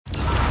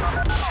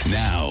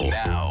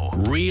Now,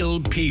 real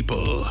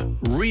people,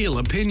 real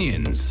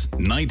opinions.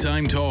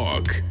 Nighttime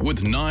talk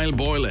with Niall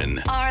Boylan.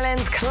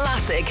 Ireland's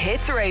classic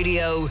hits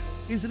radio.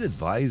 Is it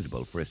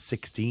advisable for a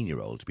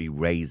 16-year-old to be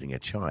raising a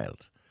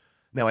child?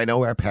 Now, I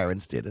know our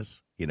parents did it,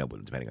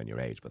 well, depending on your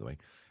age, by the way.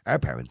 Our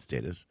parents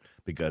did it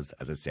because,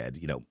 as I said,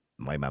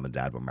 my mum and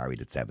dad were married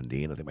at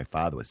 17. I think my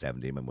father was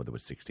 17, my mother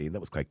was 16.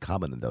 That was quite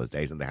common in those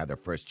days, and they had their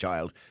first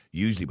child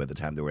usually by the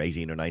time they were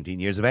 18 or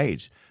 19 years of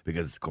age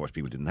because, of course,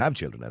 people didn't have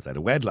children outside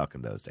of wedlock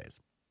in those days.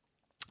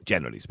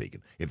 Generally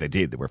speaking, if they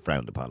did, they were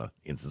frowned upon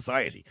in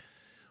society.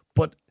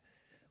 But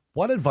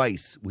what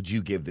advice would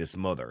you give this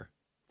mother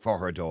for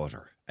her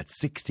daughter at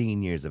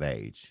 16 years of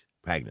age,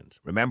 pregnant?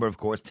 Remember, of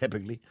course,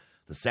 typically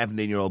the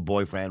 17-year-old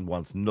boyfriend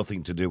wants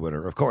nothing to do with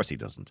her. Of course he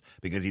doesn't,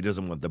 because he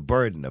doesn't want the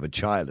burden of a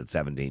child at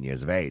 17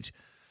 years of age.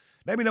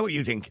 Let me know what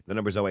you think. The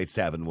number's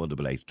 087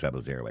 188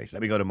 0008.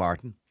 Let me go to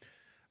Martin.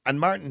 And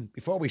Martin,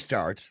 before we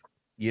start,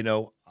 I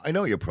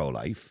know you're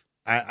pro-life,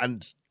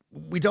 and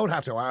we don't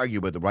have to argue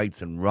about the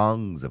rights and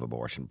wrongs of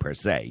abortion per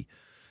se,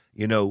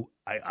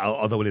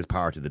 although it is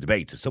part of the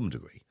debate to some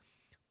degree.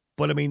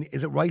 But,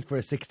 is it right for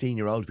a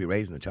 16-year-old to be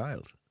raising a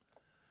child?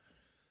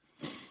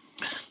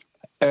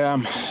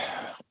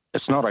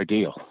 It's not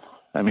ideal.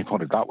 Let me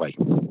put it that way.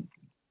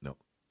 No.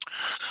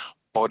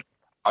 But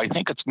I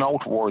think it's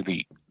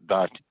noteworthy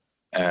that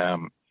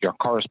your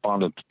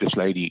correspondent, this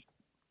lady,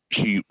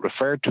 she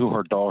referred to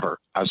her daughter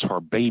as her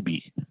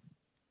baby.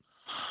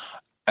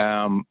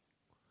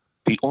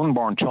 The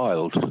unborn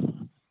child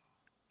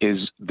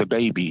is the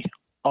baby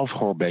of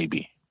her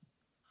baby.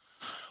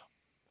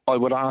 I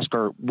would ask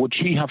her, would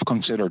she have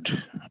considered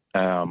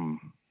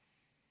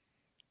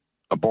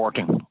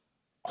aborting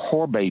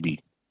her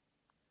baby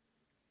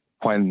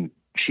when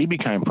she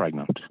became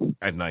pregnant?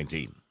 At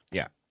 19,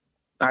 yeah.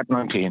 At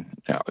 19,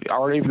 yeah.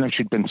 Or even if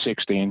she'd been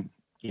 16,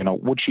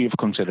 would she have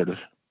considered it?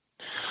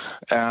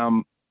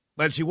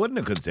 Well, she wouldn't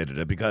have considered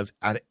it because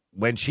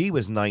when she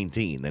was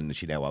 19, and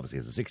she now obviously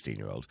is a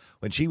 16-year-old,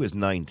 when she was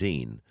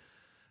 19,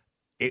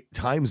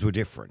 times were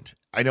different.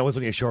 I know it was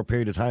only a short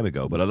period of time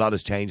ago, but a lot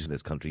has changed in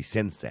this country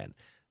since then.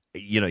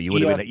 You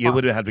would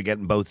have had to be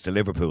getting boats to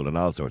Liverpool and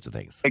all sorts of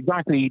things.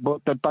 Exactly, but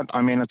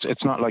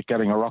it's not like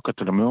getting a rocket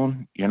to the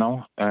moon.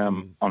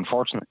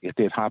 Unfortunately, it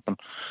did happen.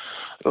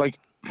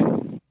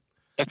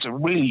 It's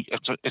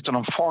an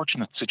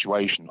unfortunate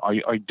situation.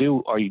 I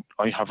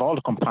have all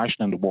the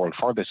compassion in the world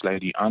for this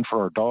lady and for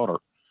her daughter,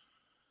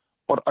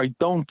 but I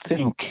don't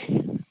think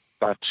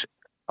that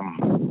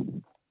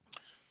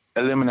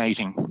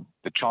eliminating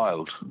the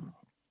child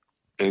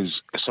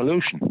is a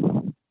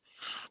solution,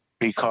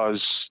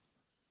 because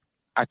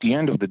at the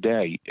end of the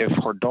day, if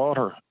her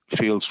daughter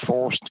feels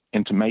forced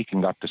into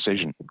making that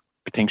decision,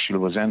 I think she'll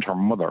resent her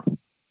mother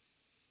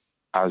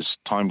as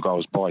time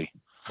goes by.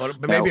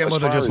 But maybe her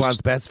mother just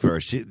wants best for her.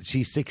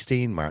 She's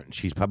 16, Martin.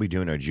 She's probably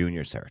doing her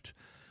junior cert.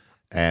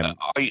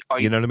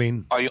 You know what I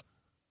mean?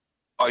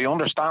 I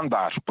understand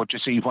that, but you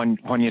see,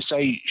 when you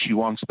say she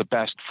wants the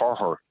best for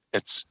her,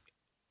 it's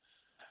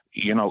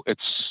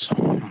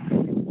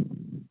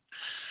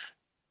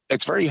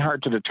very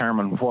hard to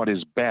determine what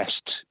is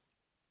best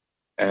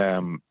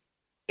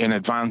in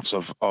advance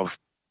of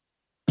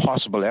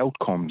possible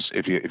outcomes,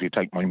 if you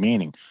take my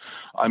meaning.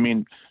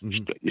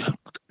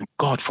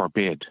 God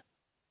forbid,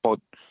 but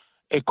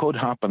it could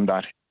happen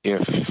that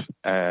if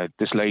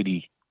this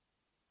lady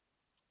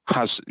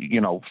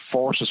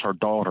forces her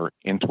daughter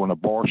into an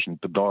abortion,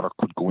 the daughter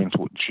could go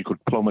into it, she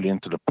could plummet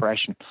into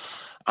depression,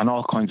 and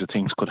all kinds of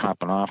things could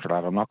happen after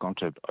that. I'm not going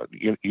to.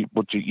 You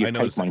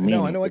take my meaning.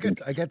 No, I know. I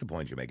get the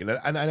point you're making,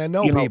 and I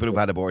know people who've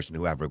had abortion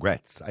who have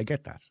regrets. I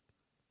get that.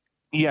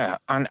 Yeah,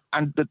 and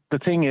the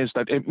thing is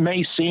that it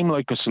may seem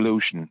like a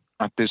solution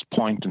at this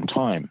point in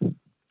time,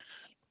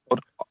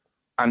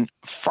 and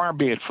far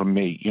be it from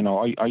me.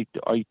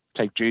 I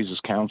take Jesus'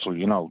 counsel.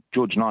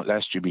 Judge not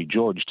lest you be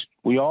judged.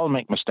 We all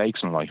make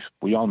mistakes in life.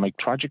 We all make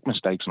tragic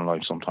mistakes in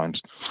life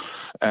sometimes.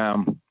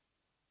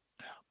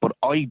 But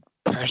I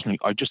personally,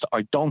 I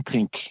don't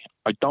think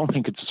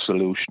it's a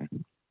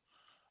solution.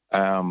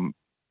 I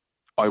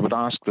would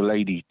ask the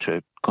lady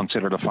to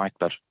consider the fact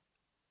that,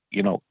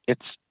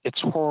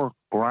 it's her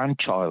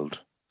grandchild,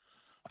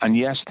 and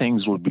yes,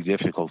 things would be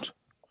difficult.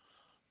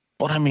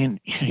 But no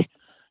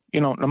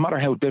matter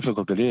how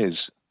difficult it is,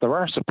 there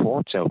are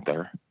supports out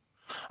there,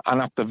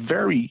 and at the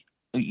very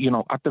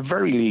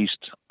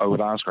least, I would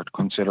ask her to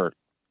consider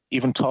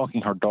even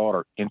talking her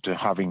daughter into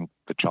having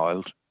the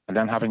child and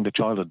then having the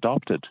child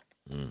adopted.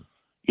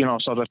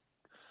 So that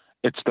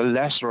it's the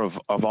lesser of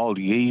all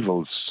the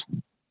evils,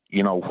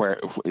 where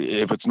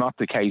if it's not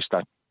the case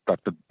that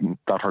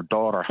her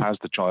daughter has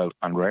the child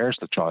and rears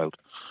the child,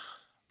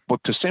 but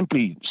to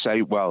simply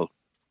say, well,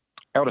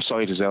 out of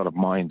sight is out of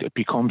mind, it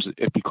becomes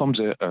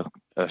a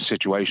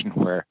situation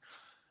where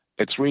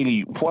it's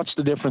really, what's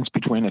the difference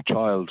between a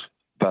child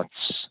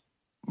that's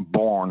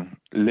born,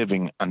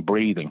 living and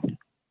breathing,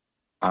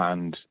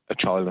 and a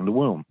child in the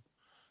womb?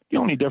 The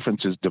only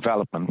difference is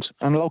development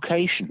and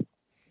location.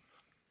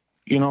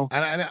 You know,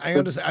 And I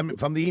understand. I mean,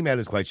 from the email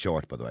is quite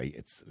short, by the way.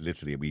 It's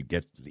literally, we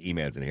get the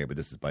emails in here, but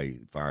this is by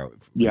far a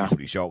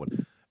reasonably short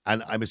one.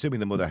 And I'm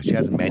assuming the mother, she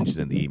hasn't mentioned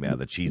in the email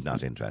that she's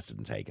not interested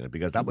in taking it,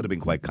 because that would have been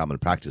quite common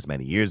practice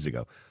many years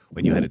ago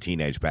when you had a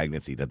teenage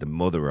pregnancy, that the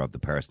mother of the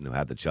person who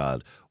had the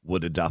child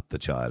would adopt the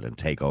child and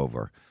take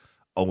over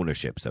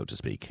ownership, so to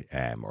speak,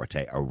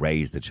 or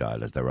raise the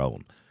child as their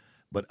own.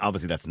 But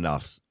obviously that's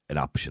not an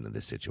option in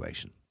this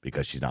situation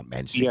because she's not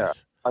mentioning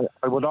it.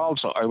 I would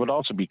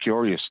also be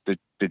curious.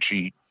 Did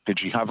she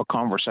have a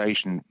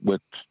conversation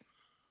with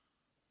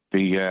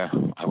the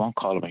I won't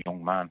call him a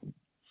young man,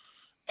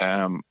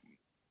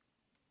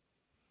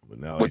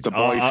 with the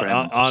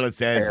boyfriend? All it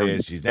says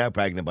is she's now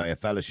pregnant by a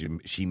fella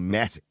she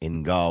met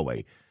in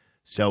Galway.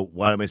 So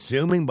what I'm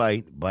assuming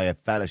by a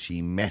fella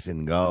she met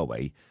in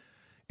Galway,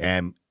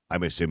 I'm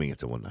assuming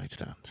it's a one night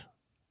stand.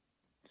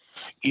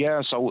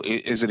 Yeah. So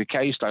is it a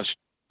case that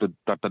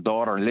the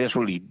daughter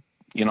literally,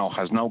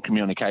 has no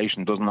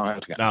communication, doesn't know how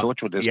to get in touch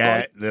with this guy?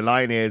 Yeah, the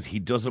line is he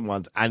doesn't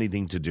want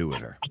anything to do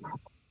with her.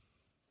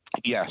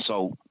 Yeah,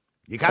 so...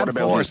 You can't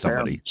force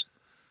somebody,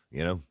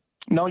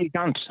 No, you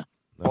can't.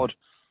 No. But,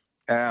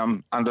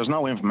 and there's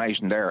no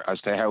information there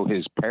as to how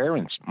his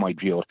parents might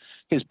view it.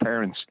 His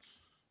parents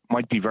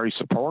might be very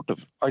supportive.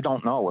 I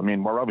don't know. I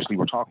mean,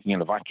 we're talking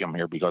in a vacuum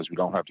here because we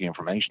don't have the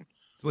information.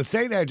 Well,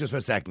 stay there just for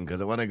a second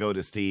because I want to go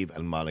to Steve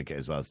and Monica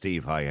as well.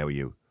 Steve, hi, how are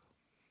you?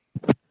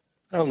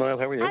 Oh, Niall,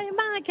 how are you? Hi,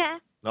 Monica.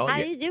 Oh,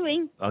 how are you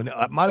doing? Oh,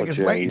 no, Monica's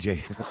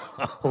waiting.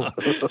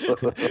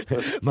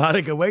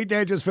 Monica, wait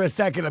there just for a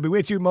second. I'll be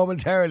with you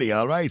momentarily,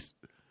 all right?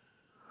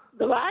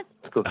 The what?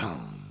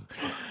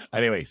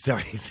 Anyway,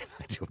 sorry.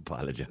 I do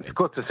apologise. It's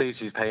good to see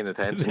she's paying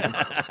attention.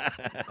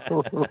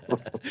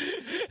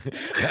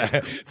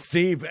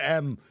 Steve,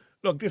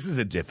 look, this is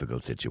a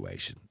difficult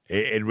situation.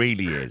 It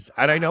really is.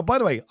 And I know, by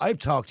the way, I've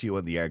talked to you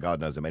on the air, God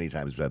knows how many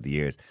times throughout the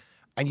years,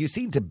 and you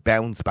seem to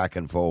bounce back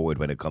and forward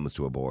when it comes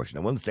to abortion.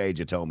 At one stage,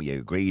 you told me you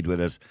agreed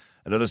with it.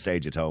 Another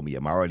stage, you told me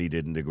you morally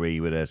didn't agree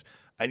with it.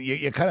 And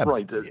you're kind of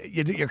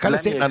you're kind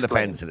of sitting on the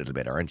fence a little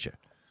bit, aren't you?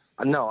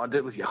 No, I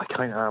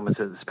kind of am. It's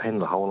a pain in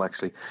the hole,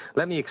 actually.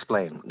 Let me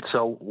explain.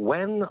 So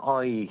when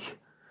I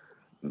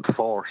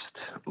forced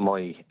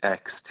my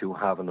ex to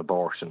have an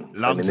abortion...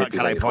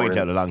 Can I point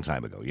out a long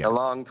time ago? Yeah. A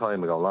long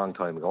time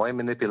ago. I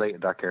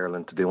manipulated that girl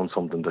into doing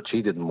something that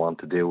she didn't want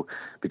to do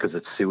because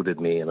it suited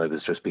me, and I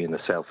was just being a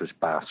selfish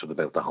bastard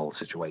about the whole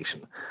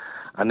situation.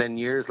 And then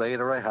years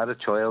later, I had a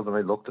child, and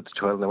I looked at the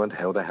child, and I went,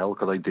 how the hell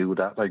could I do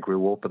that? And I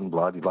grew up, and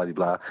blah, blah, blah,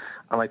 blah.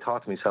 And I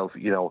thought to myself,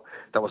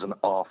 that was an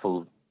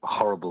awful,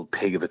 horrible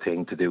pig of a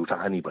thing to do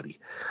to anybody.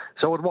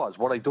 So it was.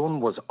 What I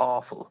done was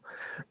awful.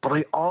 But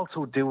I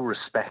also do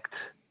respect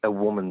a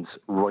woman's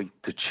right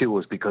to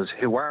choose, because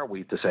who are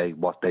we to say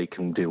what they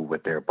can do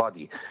with their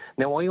body?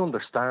 Now, I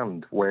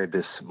understand where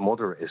this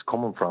mother is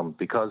coming from,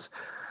 because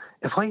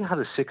if I had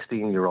a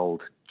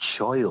 16-year-old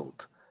child,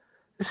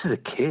 this is a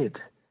kid,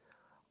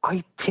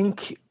 I think,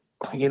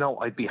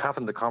 I'd be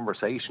having the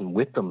conversation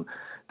with them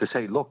to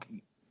say, look,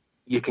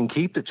 you can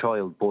keep the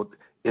child, but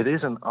it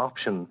is an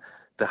option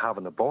to have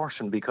an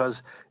abortion, because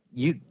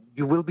you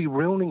will be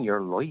ruining your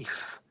life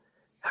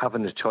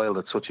having a child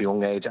at such a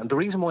young age. And the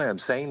reason why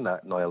I'm saying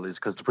that, Niall, is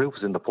because the proof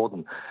is in the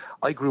pudding.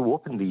 I grew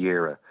up in the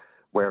era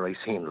where I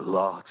seen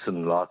lots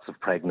and lots of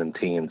pregnant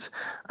teens,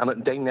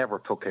 and they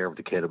never took care of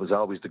the kid. It was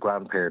always the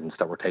grandparents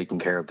that were taking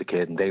care of the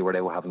kid, and they were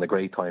out having a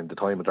great time, the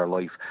time of their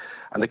life.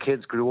 And the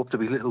kids grew up to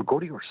be little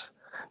goodiers.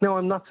 Now,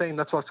 I'm not saying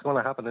that's what's going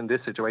to happen in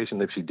this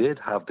situation if she did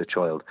have the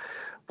child,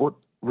 but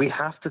we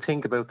have to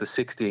think about the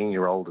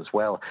 16-year-old as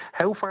well.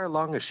 How far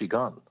along has she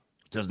gone?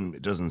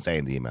 It doesn't say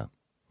in the email.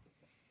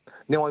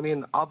 No, I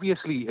mean,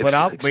 obviously...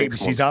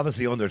 she's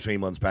obviously under 3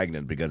 months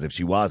pregnant, because if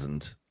she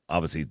wasn't,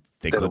 obviously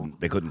they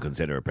couldn't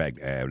consider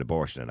an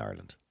abortion in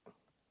Ireland.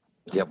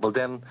 Yeah, well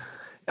then,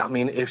 I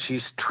mean, if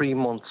she's 3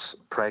 months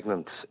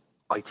pregnant,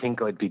 I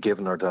think I'd be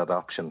giving her that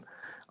option.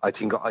 I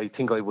think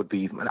I would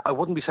be... I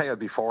wouldn't be saying I'd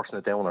be forcing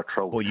it down her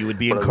throat. Well, you would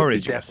be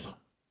encouraging it.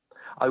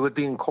 I would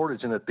be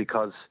encouraging it,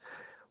 because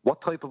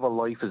what type of a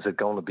life is it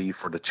going to be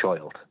for the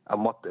child?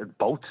 And what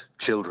both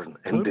children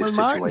in this situation... Well,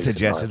 Martin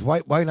suggested,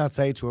 why not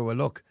say to her, well,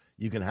 look,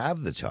 you can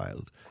have the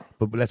child,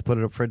 but let's put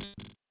it up for...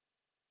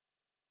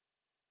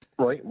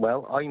 Right,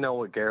 well, I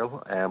know a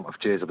girl, if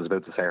Jason was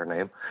about to say her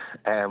name,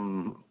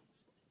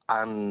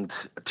 and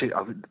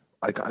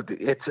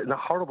it's a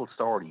horrible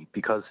story,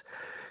 because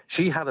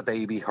she had a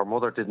baby, her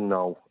mother didn't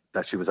know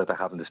that she was out there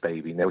having this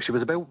baby. Now, she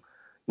was about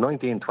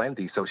 19,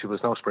 20, so she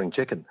was no spring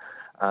chicken,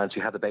 and she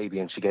had a baby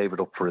and she gave it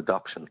up for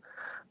adoption.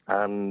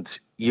 And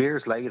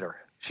years later,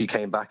 she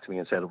came back to me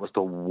and said it was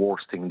the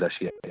worst thing that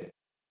she had.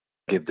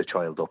 Give the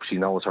child up. She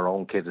knows her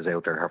own kid is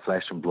out there, her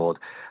flesh and blood,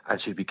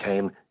 and she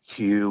became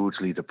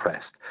hugely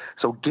depressed.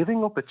 So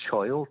giving up a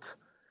child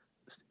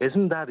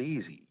isn't that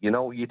easy.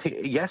 You think,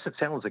 yes, it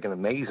sounds like an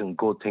amazing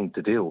good thing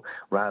to do,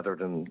 rather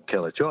than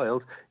kill a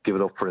child, give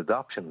it up for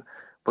adoption.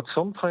 But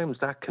sometimes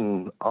that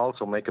can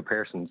also make a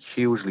person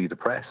hugely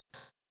depressed.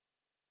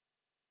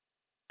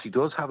 She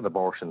does have an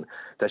abortion,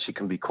 that she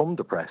can become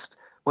depressed.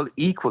 Well,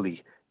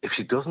 equally, if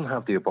she doesn't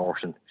have the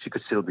abortion, she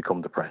could still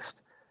become depressed.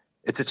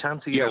 It's a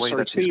chance either way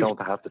that Steve, she's going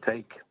to have to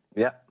take.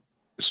 Yeah.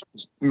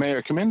 May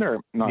I come in there?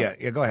 No.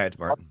 Yeah, go ahead,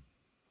 Martin.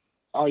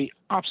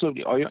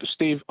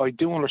 Steve, I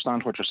do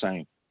understand what you're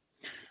saying.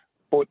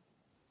 But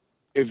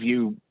if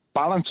you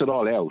balance it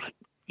all out,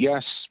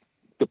 yes,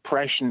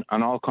 depression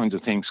and all kinds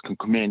of things can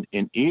come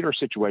in either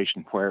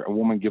situation where a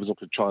woman gives up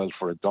a child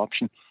for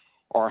adoption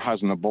or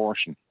has an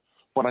abortion.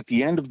 But at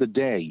the end of the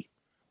day,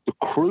 the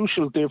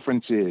crucial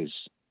difference is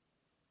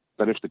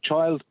that if the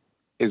child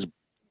is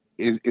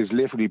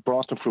literally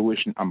brought to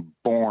fruition and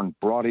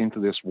brought into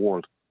this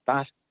world,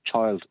 that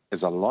child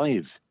is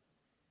alive.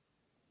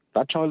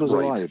 That child is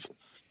alive.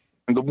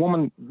 And the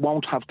woman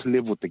won't have to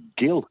live with the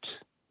guilt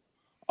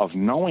of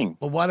knowing.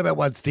 But what about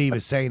what Steve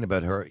is saying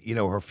about her,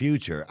 her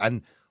future?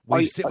 And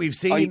we've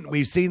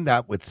seen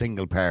that with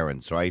single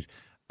parents, right?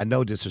 And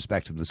no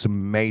disrespect to them, there's some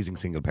amazing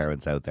single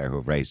parents out there who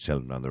have raised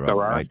children on their own,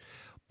 right?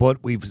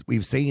 But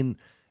we've seen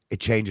it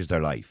changes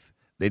their life.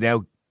 They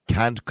now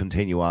can't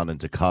continue on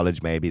into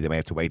college. Maybe they may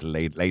have to wait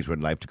later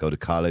in life to go to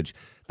college.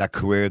 That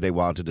career they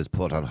wanted is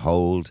put on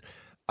hold.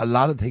 A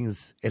lot of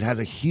things, it has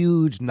a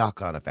huge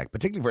knock-on effect,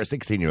 particularly for a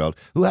 16-year-old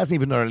who hasn't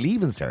even done a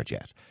leaving cert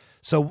yet.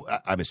 So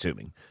I'm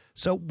assuming.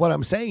 So what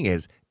I'm saying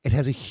is it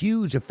has a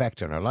huge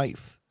effect on her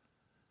life.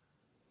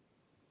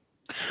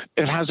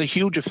 It has a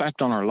huge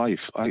effect on her life.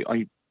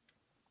 I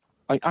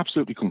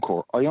absolutely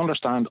concur. I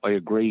understand, I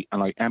agree,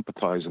 and I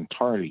empathise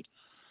entirely.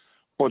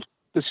 But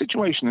the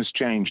situation has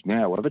changed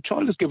now. If a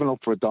child is given up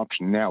for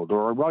adoption now, there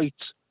are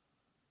rights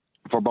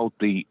for both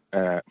the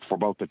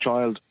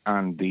child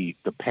and the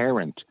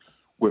parent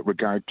with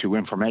regard to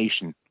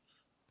information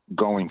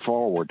going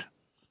forward.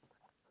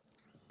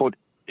 But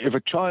if a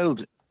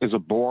child is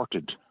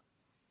aborted,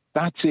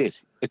 that's it.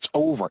 It's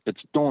over.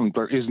 It's done.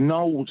 There is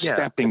no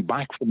stepping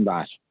back from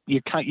that.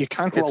 You can't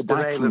roll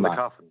back from that.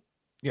 Coffin.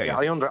 Yeah.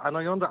 I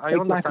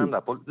understand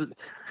that. But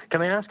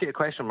can I ask you a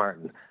question,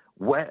 Martin?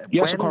 When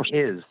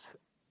is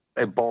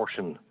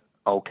abortion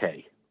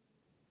okay?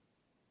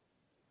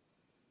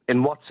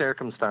 In what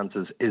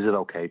circumstances is it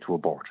okay to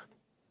abort?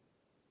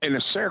 In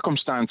a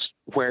circumstance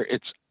where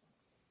it's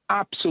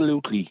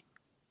absolutely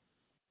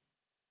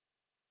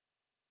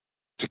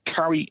to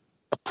carry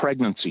a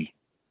pregnancy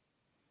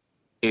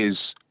is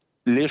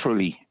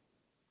literally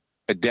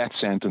a death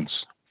sentence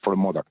for a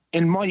mother.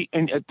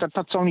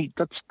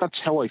 That's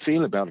how I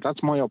feel about it.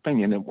 That's my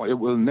opinion. It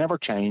will never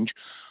change.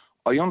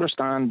 I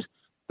understand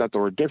that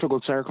there are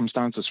difficult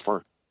circumstances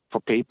for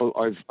people.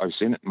 I've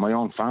seen it in my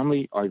own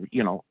family. I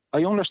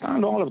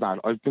understand all of that.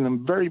 I've been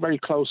in very, very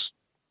close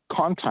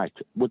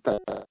contact with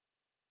that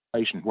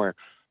situation where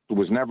there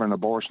was never an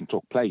abortion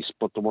took place,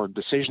 but there were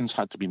decisions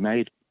had to be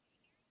made.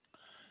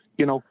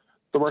 There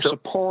were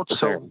supports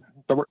there.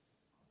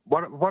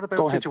 What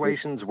about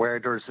situations where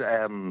there's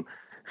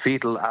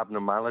fetal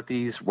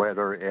abnormalities,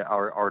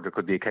 or there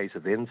could be a case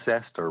of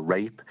incest or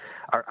rape?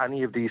 Are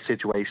any of these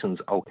situations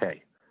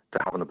okay to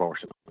have an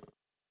abortion?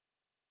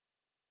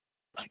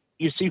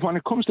 You see, when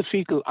it comes to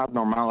fetal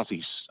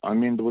abnormalities, I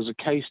mean, there was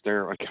a case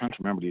there, I can't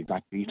remember the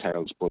exact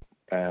details, but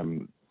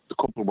the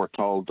couple were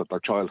told that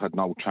their child had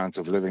no chance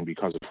of living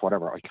because of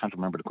whatever, I can't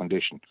remember the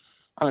condition.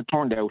 And it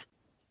turned out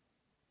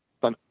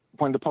that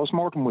when the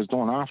post-mortem was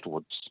done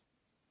afterwards,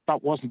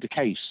 that wasn't the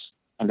case.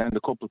 And then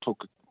the couple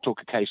took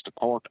a case to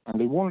court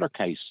and they won their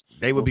case.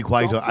 They would be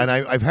quite, and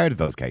I've heard of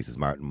those cases,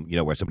 Martin,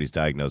 where somebody's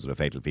diagnosed with a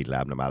fatal fetal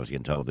abnormality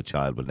and told the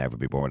child will never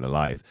be born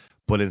alive.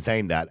 But in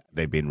saying that,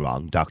 they've been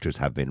wrong. Doctors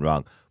have been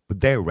wrong. But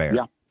they're rare.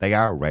 Yeah. They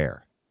are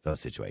rare, those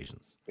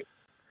situations.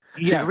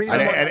 Yeah.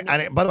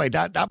 And by the way,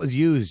 that was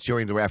used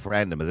during the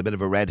referendum as a bit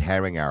of a red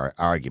herring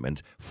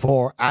argument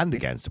for and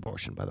against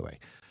abortion, by the way.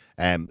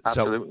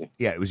 Absolutely. So,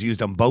 yeah, it was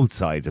used on both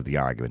sides of the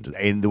argument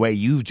in the way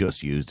you've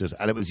just used it,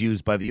 and it was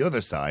used by the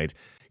other side,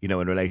 in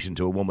relation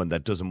to a woman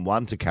that doesn't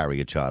want to carry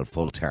a child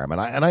full term.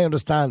 And I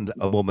understand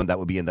a woman that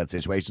would be in that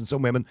situation.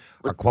 Some women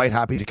are quite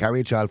happy to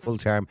carry a child full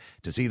term,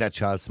 to see that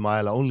child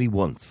smile only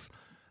once,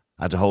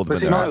 and to hold them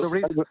in their arms.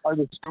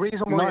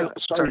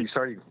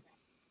 Sorry.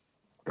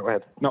 Go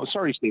ahead. No,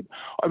 sorry, Steve.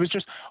 I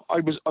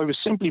was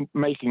simply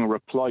making a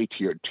reply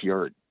to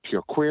your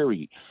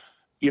query.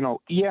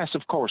 Yes,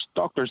 of course,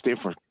 doctors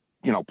differ.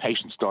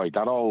 Patients die.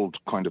 That old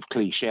kind of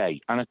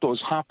cliche, and it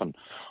does happen.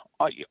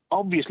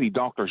 Obviously,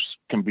 doctors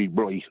can be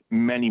right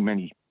many,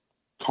 many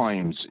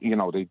times.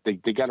 They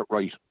get it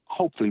right.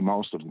 Hopefully,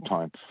 most of the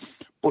time.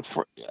 But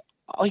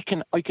I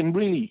can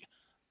really,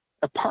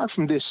 apart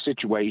from this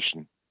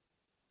situation,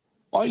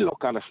 I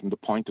look at it from the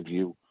point of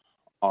view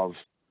of,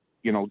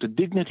 the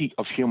dignity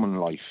of human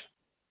life.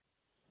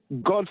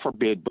 God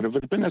forbid, but if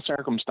it had been a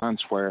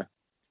circumstance where,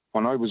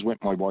 when I was with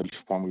my wife,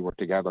 when we were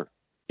together,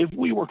 if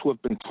we were to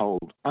have been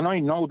told, and I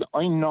know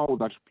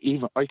that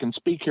even I can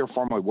speak here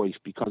for my wife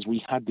because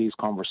we had these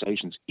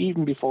conversations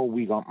even before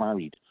we got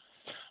married.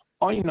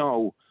 I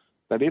know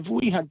that if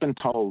we had been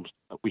told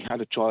that we had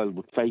a child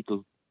with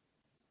fetal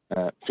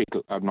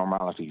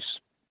abnormalities,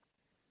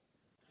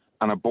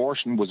 and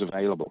abortion was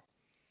available,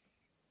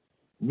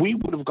 we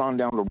would have gone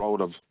down the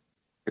road of,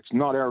 it's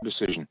not our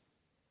decision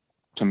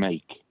to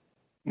make.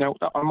 Now,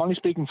 I'm only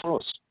speaking for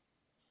us.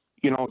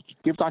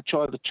 Give that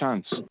child a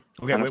chance.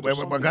 Okay,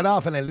 we're got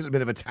off on a little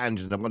bit of a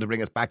tangent. I'm going to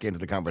bring us back into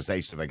the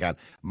conversation if I can.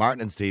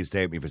 Martin and Steve,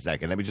 stay with me for a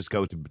second. Let me just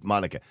go to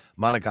Monica.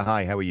 Monica,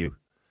 hi, how are you?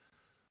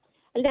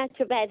 Not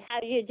too bad. How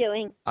are you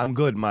doing? I'm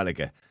good,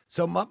 Monica.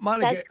 So,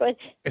 Monica, That's good.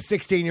 a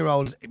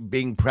 16-year-old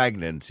being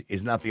pregnant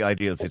is not the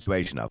ideal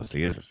situation,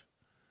 obviously, is it?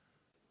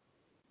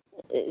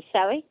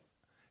 Sorry?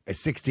 A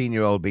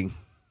 16-year-old being...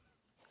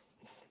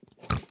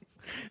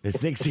 A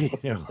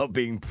 16-year-old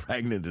being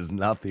pregnant is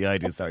not the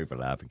ideal... Sorry for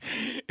laughing.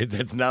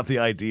 It's not the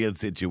ideal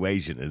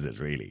situation, is it,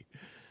 really?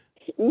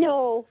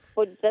 No,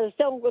 but there's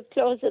no good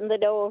closing the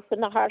door when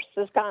the horse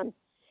is gone.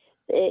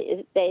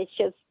 They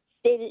should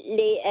still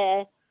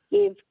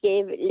give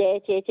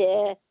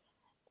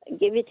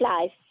it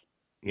life.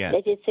 Yeah.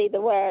 Let it see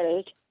the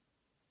world.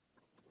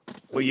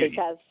 Well,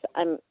 because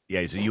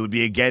yeah, so you would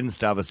be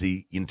against,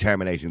 obviously, in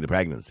terminating the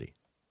pregnancy.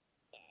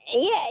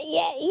 Yeah.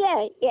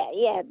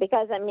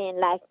 Because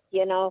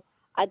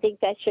I think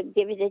they should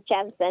give it a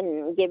chance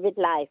and give it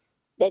life.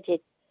 Let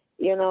it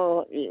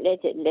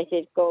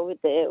go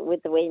with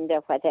the wind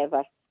or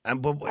whatever.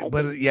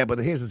 But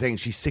here's the thing: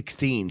 she's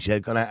 16. She's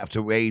going to have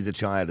to raise a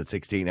child at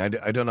 16. I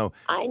don't know.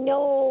 I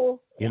know,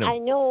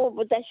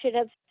 but they should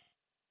have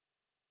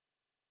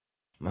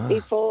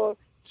before.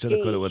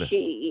 Shoulda, coulda, woulda.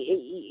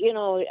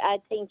 I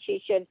think she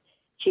should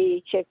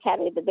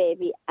carry the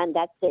baby, and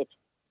that's it.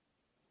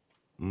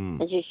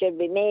 And she should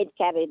be made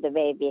carry the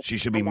baby. She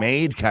should be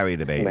made carry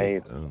the baby.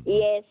 Made. Oh.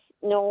 Yes,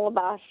 no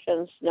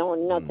abortions, no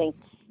nothing.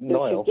 You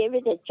should give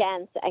it a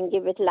chance and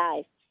give it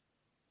life.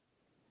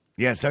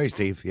 Yeah, sorry,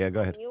 Steve. Yeah,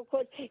 go ahead. You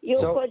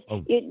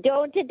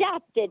don't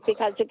adopt it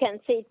because you can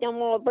see it no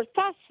more, but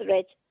foster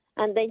it,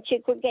 and then she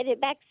could get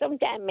it back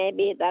sometime,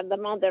 maybe than the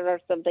mother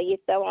or something if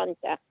they want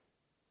her.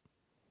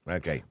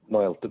 Okay.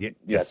 Niall,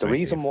 the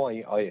reason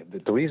why I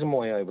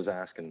was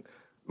asking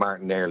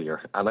Martin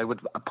earlier, and I would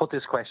put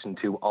this question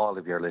to all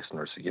of your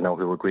listeners,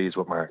 who agrees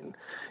with Martin.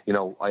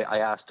 I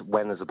asked,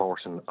 when is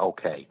abortion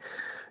okay?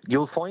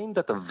 You'll find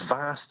that the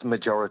vast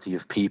majority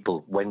of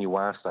people, when you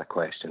ask that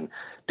question,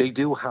 they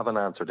do have an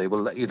answer. They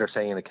will either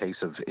say in a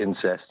case of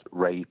incest,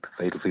 rape,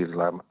 fatal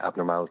fetal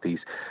abnormalities,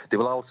 they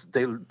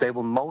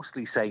will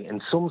mostly say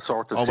in some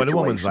sort of situation, when a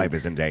woman's life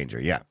is in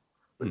danger, yeah.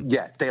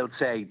 Yeah, they'll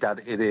say that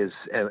it is,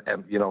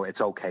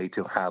 it's okay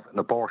to have an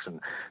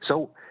abortion.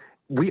 So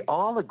we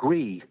all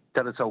agree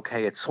that it's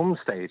okay at some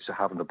stage to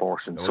have an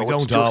abortion. No, we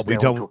don't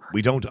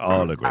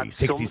all agree.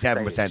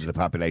 67% of the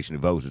population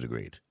who voted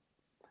agreed.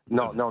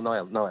 No,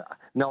 Niall.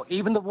 No,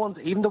 even the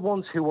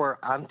ones who were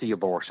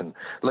anti-abortion,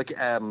 like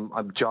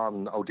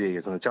John O'Dea,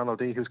 isn't it? John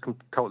O'Dea, who's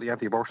totally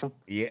anti-abortion.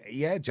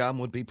 Yeah, John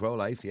would be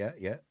pro-life. Yeah.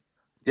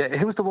 Yeah,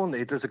 who's the one?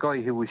 There's a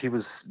guy who was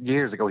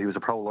years ago. He was a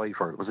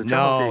pro-lifer. Was it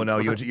John? No.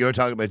 You're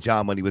talking about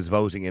John when he was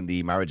voting in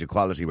the marriage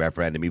equality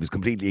referendum. He was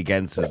completely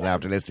against it, and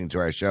after listening to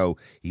our show,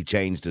 he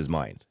changed his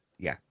mind.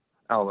 Yeah.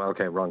 Oh,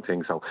 okay, wrong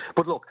thing. So,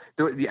 but look,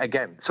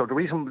 again. So the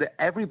reason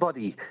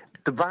everybody,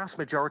 the vast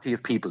majority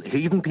of people,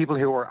 even people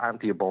who are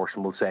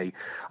anti-abortion, will say,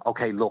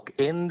 okay, look,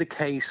 in the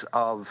case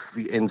of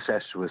the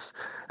incestuous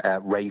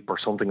rape or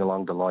something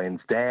along the lines,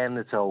 then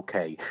it's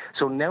okay.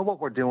 So now what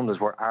we're doing is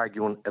we're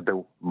arguing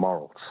about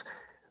morals.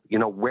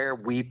 Where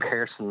we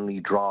personally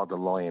draw the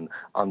line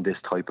on this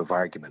type of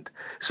argument.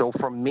 So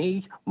for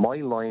me, my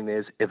line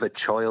is, if a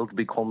child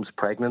becomes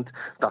pregnant,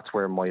 that's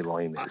where my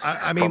line is.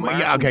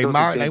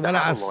 Martin, I want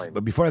to ask,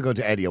 but before I go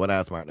to Eddie, I want to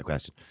ask Martin a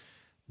question.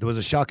 There was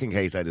a shocking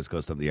case I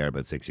discussed on the air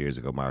about 6 years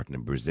ago, Martin,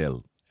 in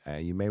Brazil.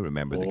 You may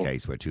remember the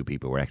case where two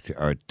people were,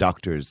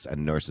 doctors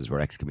and nurses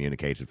were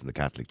excommunicated from the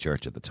Catholic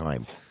Church at the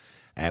time,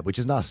 which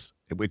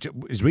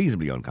is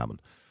reasonably uncommon.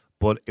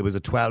 But it was a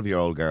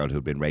 12-year-old girl who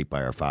had been raped by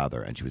her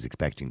father, and she was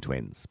expecting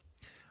twins.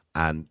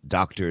 And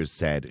doctors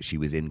said she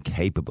was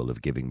incapable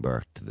of giving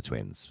birth to the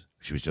twins.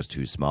 She was just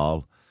too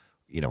small.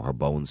 Her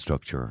bone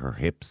structure, her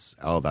hips,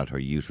 all that, her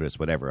uterus,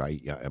 whatever.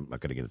 I'm not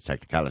going to get into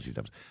technicalities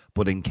of it,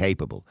 but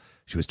incapable.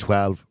 She was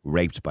 12,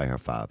 raped by her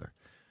father.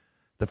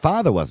 The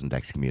father wasn't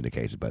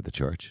excommunicated by the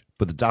church,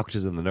 but the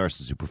doctors and the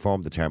nurses who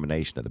performed the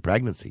termination of the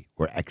pregnancy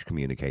were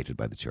excommunicated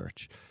by the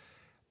church.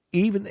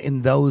 Even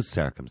in those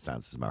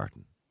circumstances,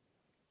 Martin,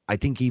 I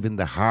think even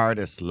the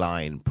hardest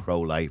line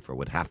pro-lifer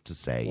would have to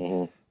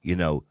say,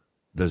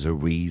 there's a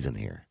reason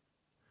here.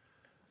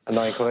 And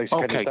Niall,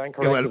 can you stand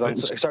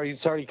corrected?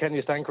 Sorry, can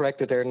you stand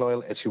corrected there,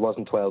 Niall? She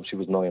wasn't 12, she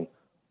was 9.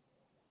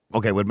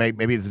 Okay, well,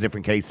 maybe it's a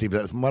different case, Steve.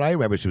 From what I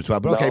remember, she was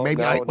 12. But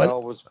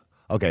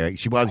okay,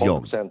 she was 100%.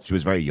 Young. She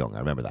was very young. I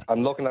remember that.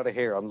 I'm looking at her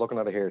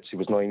here. She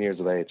was 9 years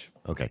of age.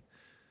 Okay.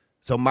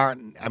 So,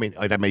 Martin,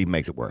 that maybe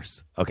makes it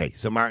worse. Okay,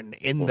 so, Martin,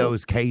 in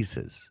those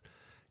cases,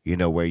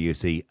 where you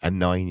see a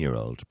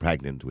 9-year-old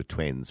pregnant with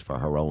twins for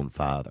her own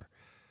father,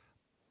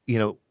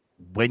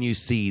 when you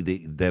see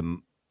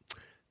the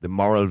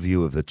moral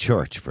view of the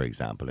church, for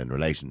example, in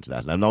relation to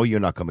that, and I know you're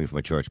not coming from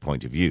a church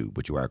point of view,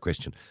 but you are a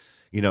Christian,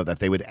 that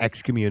they would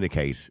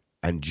excommunicate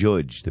and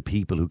judge the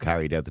people who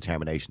carried out the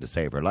termination to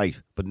save her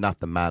life, but not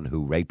the man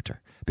who raped her,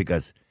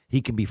 because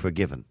he can be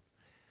forgiven.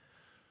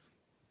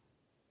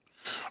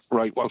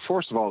 Right. Well,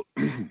 first of all,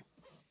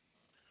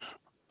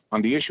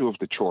 on the issue of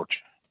the church,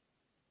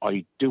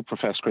 I do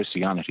profess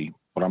Christianity,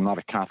 but I'm not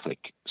a Catholic,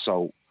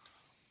 so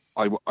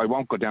I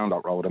won't go down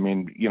that road. I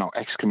mean,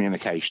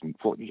 excommunication.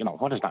 What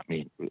does that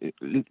mean?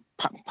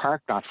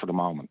 Park that for the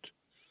moment.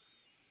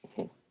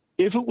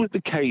 If it was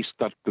the case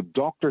that the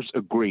doctors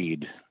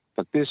agreed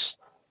that this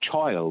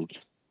child,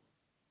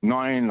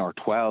 9 or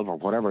 12 or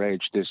whatever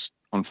age this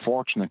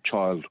unfortunate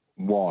child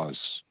was,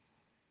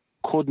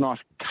 could not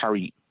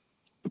carry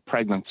the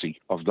pregnancy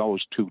of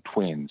those 2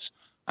 twins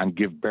and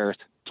give birth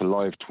to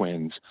live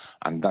twins,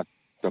 and that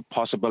the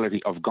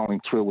possibility of going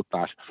through with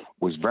that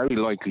was very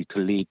likely to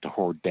lead to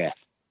her death,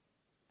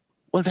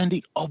 well, then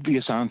the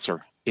obvious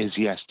answer is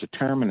yes, to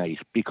terminate,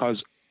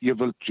 because you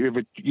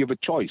have a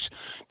choice.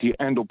 Do you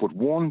end up with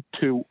 1,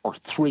 2, or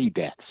 3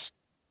 deaths?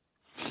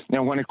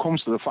 Now, when it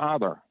comes to the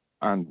father,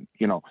 and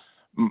I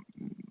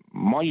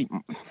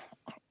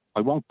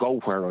won't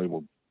go where I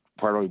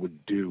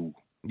would do.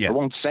 Yeah. I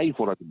won't say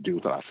what I would do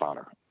to that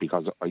father,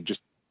 because I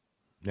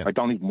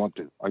don't even want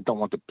to. I don't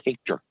want the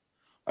picture.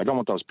 I don't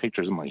want those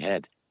pictures in my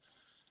head.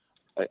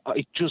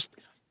 I just,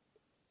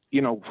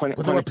 when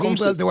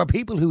there were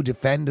people who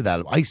defended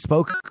that. I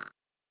spoke,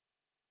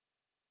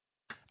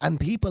 and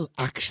people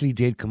actually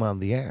did come on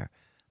the air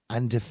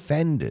and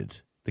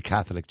defended the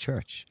Catholic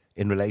Church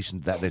in relation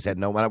to that. They said,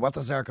 no matter what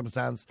the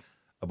circumstance,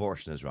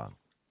 abortion is wrong.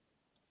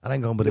 And I'm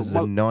going, but this is a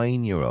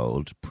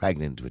 9-year-old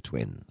pregnant with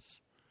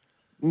twins.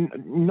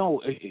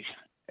 No,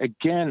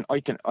 again, I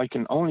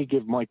can only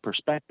give my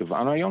perspective,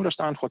 and I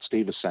understand what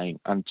Steve is saying.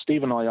 And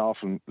Steve and I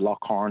often lock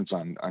horns,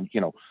 and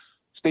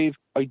Steve,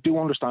 I do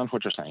understand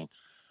what you're saying,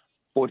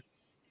 but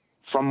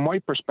from my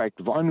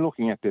perspective, I'm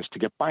looking at this to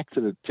get back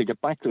to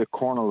the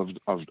kernel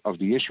of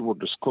the issue we're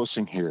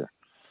discussing here.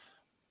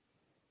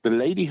 The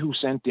lady who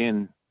sent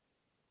in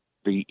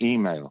the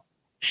email,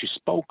 she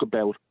spoke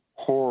about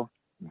her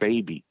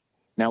baby.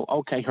 Now,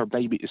 okay, her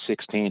baby is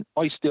 16.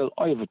 I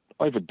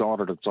have a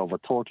daughter that's over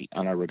 30,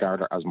 and I regard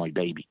her as my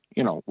baby.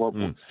 Of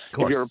course,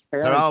 if you're a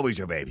parent, they're always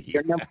your baby.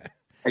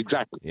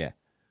 Exactly. Yeah.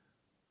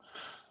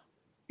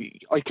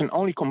 I can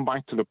only come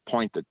back to the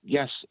point that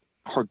yes,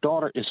 her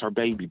daughter is her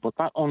baby, but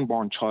that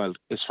unborn child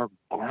is her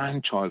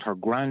grandchild, her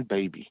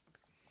grandbaby.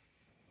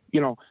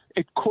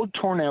 It could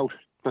turn out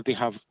that they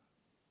have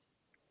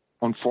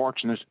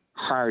unfortunate,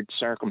 hard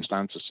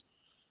circumstances,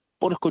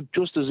 but it could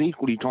just as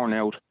equally turn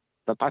out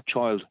that that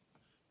child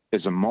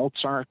is a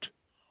Mozart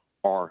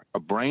or a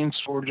brain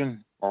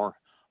surgeon, there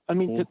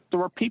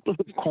are people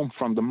who come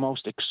from the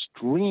most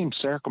extreme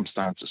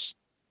circumstances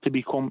to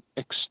become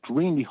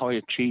extremely high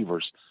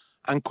achievers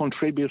and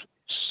contribute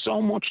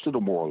so much to the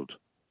world.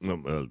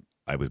 Well,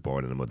 I was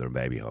born in a mother and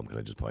baby home, can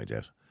I just point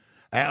out?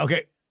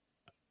 Okay,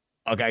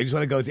 I just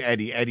want to go to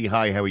Eddie. Eddie,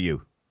 hi, how are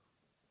you?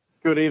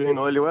 Good evening,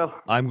 Noel, you well?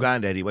 I'm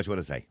grand, Eddie. What do you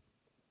want to say?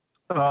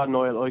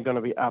 Noel, I'm going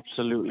to be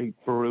absolutely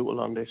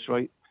brutal on this,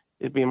 right?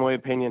 It'd be my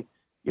opinion.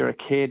 You're a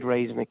kid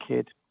raising a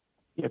kid.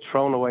 You're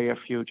throwing away your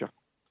future.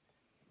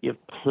 You have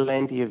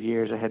plenty of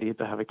years ahead of you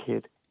to have a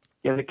kid.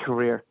 Get a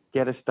career,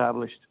 get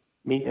established,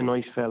 meet a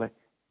nice fella,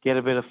 get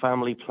a bit of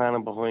family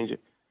planning behind you.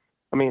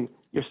 I mean,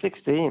 you're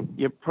 16.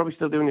 You're probably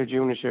still doing your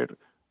junior shirt.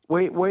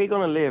 Where are you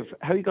going to live?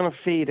 How are you going to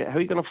feed it? How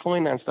are you going to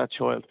finance that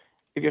child?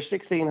 If you're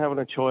 16 having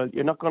a child,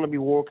 you're not going to be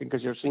working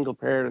because you're a single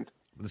parent.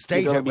 The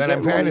state, well,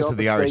 in fairness to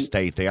the Irish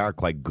state, they are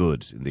quite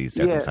good in these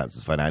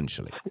circumstances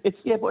financially.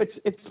 But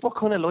it's what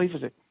kind of life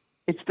is it?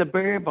 It's the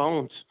bare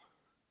bones.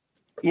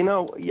 And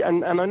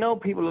I know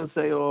people will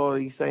say, "Oh,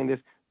 he's saying this,"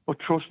 but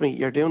trust me,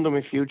 you're doing them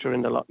a future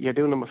you're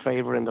doing them a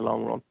favour in the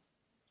long run.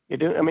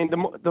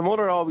 The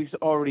mother always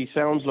already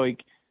sounds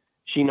like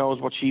she knows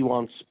what she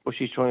wants, but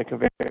she's trying to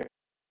convey it.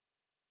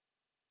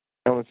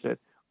 And said,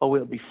 "Oh,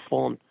 it'll be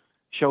fun."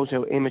 Shows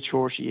how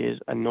immature she is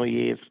and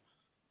naive.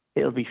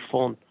 It'll be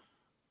fun.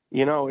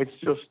 It's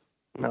just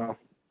no.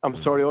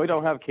 I'm sorry, I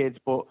don't have kids,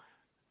 but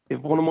if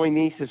one of my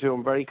nieces, who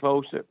I'm very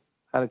close to,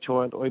 had a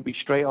child, I'd be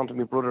straight on to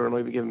my brother and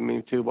I'd be giving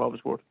me 2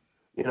 bobs worth.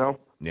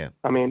 Yeah.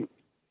 I mean,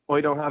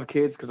 I don't have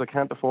kids because I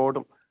can't afford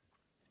them,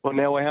 but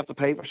now I have to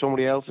pay for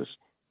somebody else's.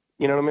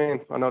 You know what I mean?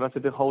 I know that's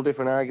a whole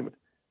different argument,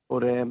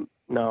 but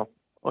no,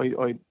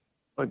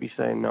 I'd be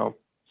saying no.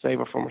 Save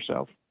her from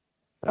herself.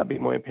 That'd be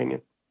my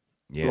opinion.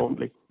 Yeah.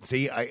 Bluntly.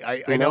 See,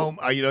 I know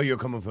you're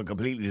coming from a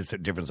completely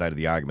different side of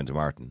the argument to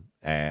Martin,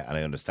 and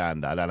I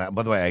understand that. And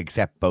by the way, I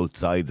accept both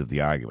sides of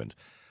the argument.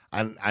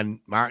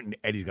 And Martin,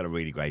 Eddie's got a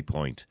really great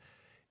point.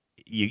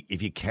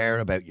 If you care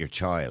about your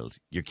child,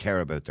 you care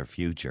about their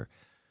future.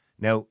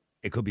 Now,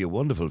 it could be a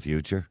wonderful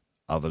future,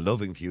 of a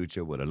loving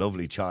future with a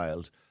lovely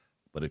child,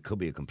 but it could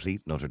be a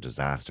complete and utter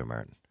disaster,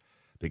 Martin,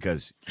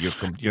 because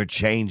you're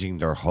changing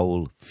their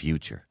whole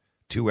future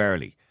too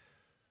early.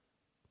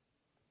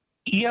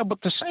 Yeah,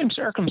 but the same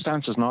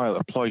circumstances now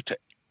apply to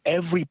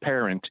every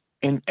parent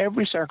in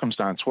every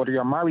circumstance. Whether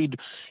you're married,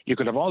 you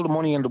could have all the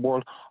money in the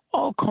world.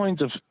 All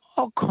kinds of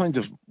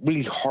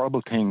really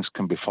horrible things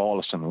can befall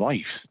us in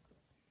life.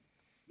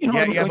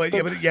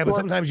 But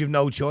sometimes you've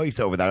no choice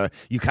over that.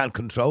 You can't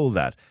control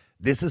that.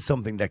 This is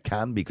something that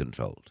can be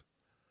controlled.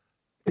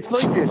 It's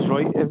like this,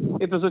 right?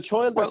 If there's a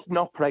child that's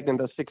not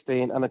pregnant at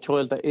 16 and a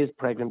child that is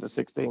pregnant at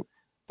 16,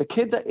 the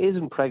kid that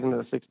isn't pregnant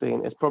at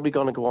 16 is probably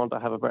going to go on to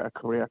have a better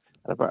career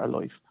and a better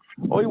life.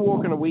 I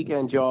work in a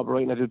weekend job,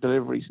 right, and I do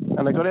deliveries,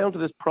 and I go down to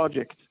this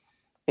project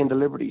in the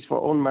Liberties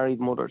for unmarried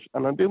mothers,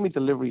 and I'm doing my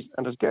deliveries,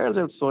 and there's girls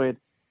outside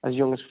as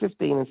young as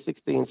 15 and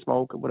 16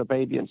 smoking with a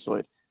baby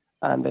inside,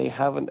 and they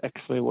haven't a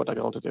clue what they're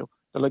going to do.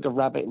 They're like a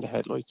rabbit in the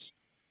headlights.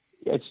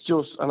 It's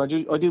just, and I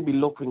do be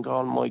looking,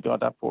 going, my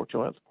God, that poor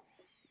child.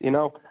 You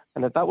know,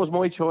 and if that was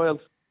my child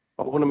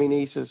or one of my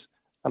nieces,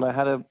 and I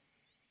had a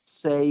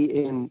say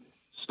in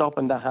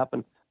stopping that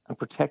happen and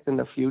protecting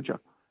their future,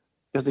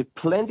 because they've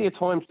plenty of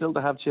time still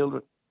to have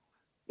children,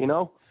 you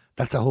know?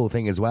 That's a whole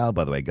thing as well,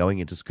 by the way, going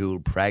into school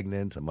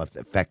pregnant and what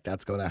effect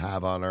that's going to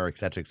have on her,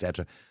 etc.,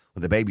 etc.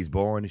 When the baby's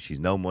born, she's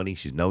no money,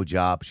 she's no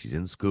job, she's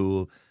in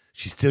school,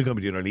 she's still going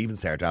to be doing her leaving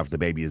cert after the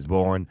baby is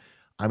born.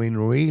 I mean,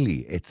 really,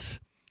 it's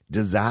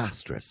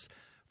disastrous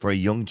for a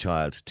young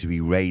child to be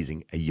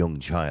raising a young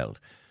child.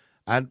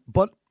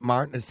 But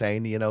Martin is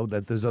saying, you know,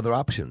 that there's other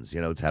options. You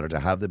know, tell her to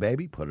have the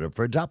baby, put her up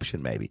for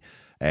adoption, maybe.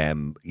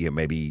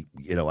 Maybe,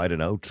 you know, I don't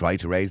know, try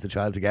to raise the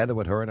child together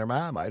with her and her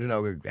mom. I don't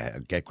know,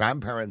 get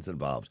grandparents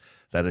involved.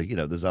 That you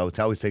know, they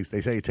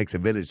say it takes a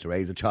village to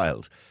raise a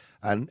child,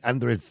 and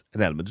there is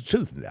an element of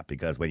truth in that,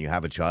 because when you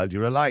have a child, you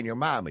rely on your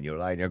mom and you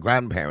rely on your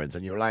grandparents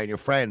and you rely on your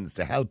friends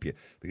to help you,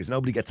 because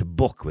nobody gets a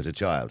book with a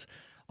child.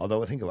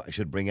 Although I think I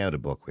should bring out a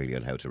book really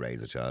on how to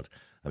raise a child.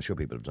 I'm sure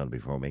people have done it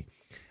before me.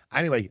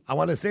 Anyway, I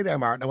want to stay there,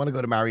 Martin. I want to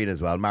go to Marion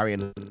as well.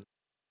 Marion.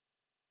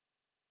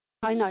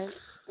 I know.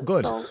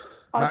 Good. So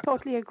I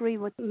totally agree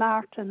with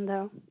Martin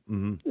there.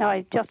 Mm-hmm. Now,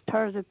 I just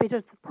heard a bit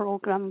of the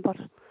programme, but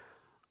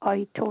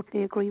I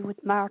totally agree with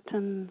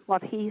Martin,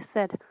 what he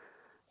said.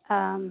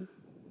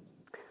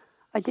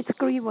 I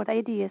disagree with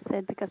Eddie has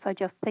said, because I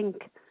just think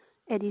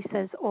Eddie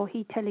says,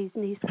 he tell his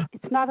niece,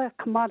 it's not a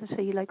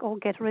commodity, like,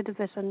 get rid of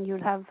it and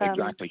you'll have,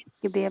 Exactly.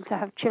 You'll be able to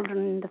have children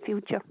in the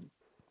future.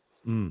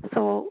 Mm.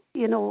 So,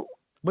 you know...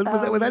 Well,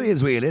 that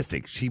is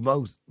realistic. She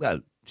could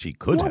have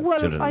children in the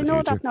future. I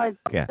know that now.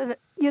 Yeah.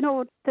 You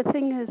know, the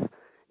thing is,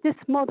 this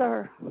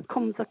mother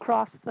comes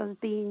across as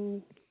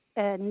being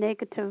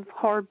negative,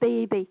 her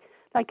baby.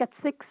 Like at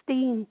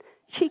 16,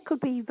 she could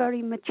be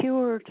very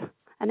matured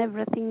and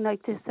everything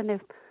like this. And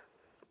if,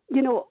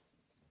 you know,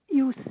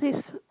 you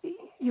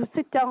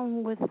sit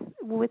down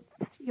with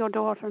your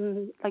daughter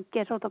and like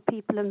get other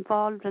people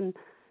involved and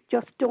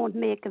just don't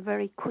make a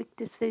very quick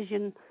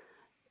decision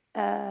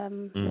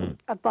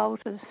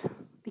about it,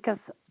 because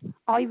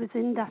I was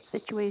in that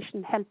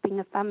situation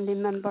helping a family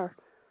member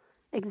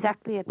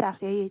exactly at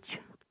that age.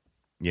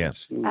 Yes.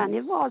 And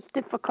it was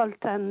difficult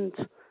and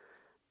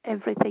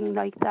everything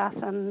like that,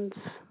 and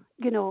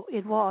you know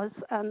it was,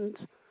 and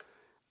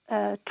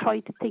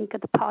tried to think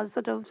of the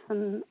positives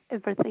and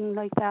everything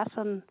like that,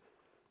 and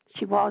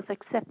she was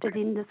accepted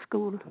in the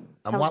school.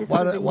 And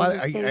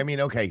I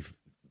mean, okay,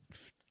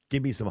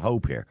 give me some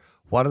hope here.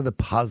 What are the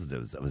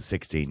positives of a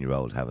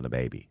 16-year-old having a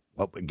baby?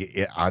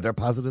 Are there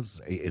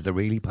positives? Is there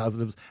really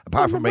positives?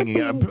 Apart from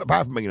bringing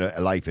a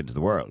life into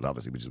the world,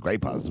 obviously, which is a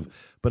great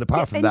positive. But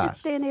apart from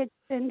that, in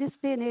this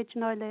day and age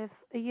now, live,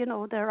 you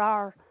know, there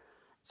are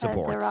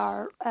supports. There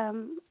are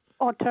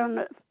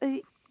alternatives.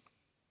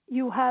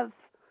 You have,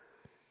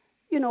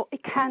 you know,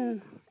 it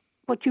can,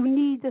 but you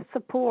need the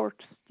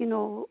support, you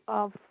know,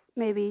 of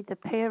maybe the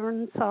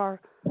parents or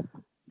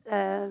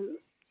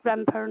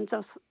grandparents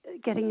of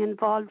getting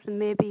involved, and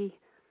maybe.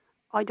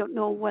 I don't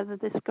know whether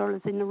this girl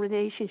is in a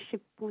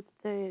relationship with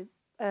the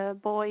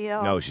boy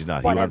or no, she's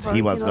not. Whatever.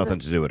 He wants nothing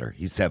to do with her.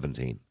 He's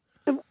 17.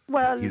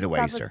 Well, he's a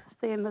waster.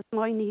 That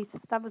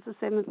was the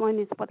same as my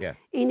niece. But yeah.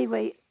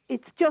 Anyway,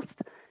 it's just,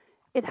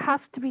 it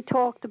has to be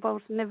talked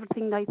about and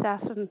everything like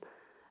that. And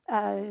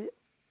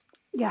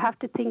you have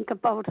to think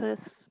about it.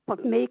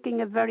 But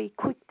making a very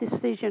quick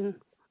decision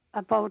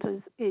about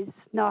it is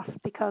not,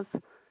 because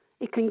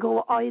it can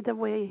go either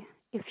way.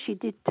 If she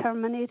did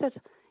terminate it,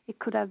 it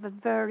could have a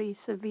very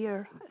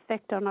severe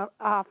effect on her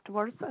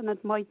afterwards, and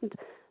it mightn't.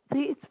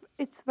 See,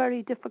 it's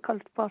very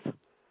difficult, but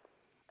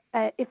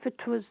if it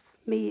was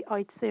me,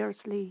 I'd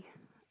seriously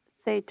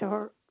say to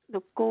her,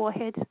 look, go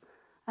ahead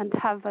and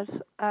have it,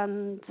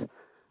 and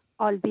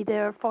I'll be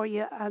there for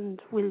you,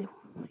 and we'll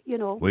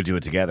do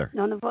it together.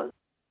 None of us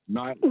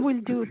will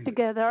do it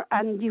together,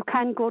 and you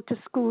can go to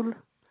school.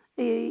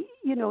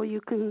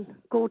 You can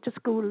go to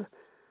school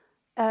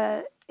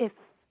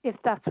if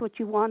that's what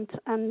you want,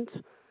 and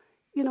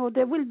you know,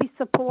 there will be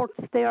supports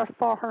there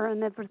for her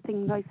and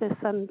everything like this.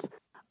 And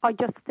I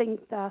just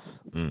think that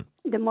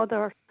the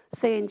mother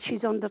saying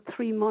she's under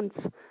 3 months,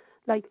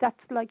 like that's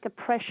like a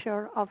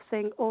pressure of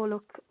saying, oh,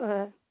 look,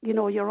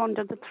 you're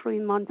under the 3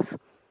 months.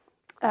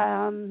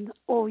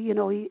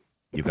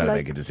 You've got to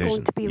make a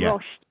decision. Going to be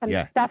rushed. And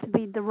that's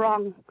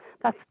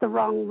the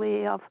wrong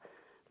way of,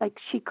 like,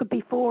 she could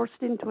be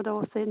forced into it,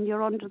 or saying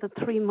you're under the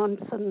 3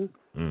 months and,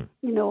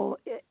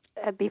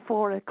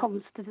 before it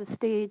comes to the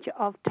stage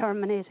of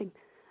terminating.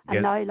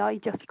 And I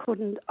just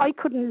couldn't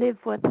live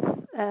with,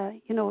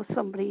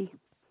 somebody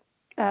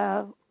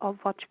of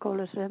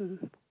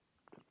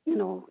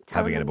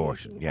having an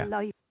abortion. Yeah.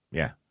 Life.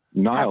 Yeah.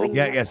 Niall.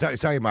 Yeah.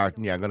 Sorry,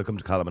 Martin. Yeah, I'm going to come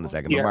to Colm in a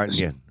second. But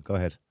Martin, go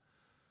ahead.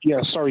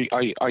 Yeah, sorry.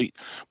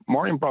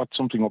 Marion brought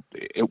something up.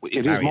 It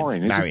is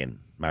Marion. Marion.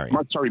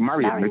 Sorry,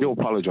 Marion. I do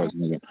apologise.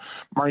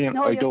 Marion,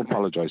 I do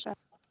apologise.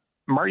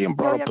 Marion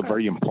brought up a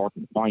very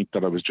important point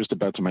that I was just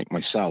about to make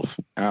myself.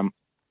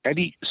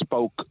 Eddie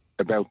spoke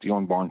about the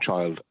unborn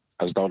child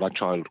as though that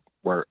child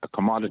were a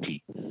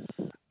commodity.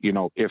 You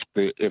know, if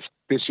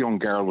this young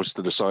girl was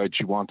to decide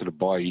she wanted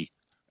to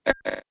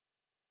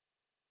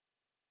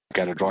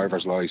get a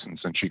driver's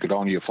license and she could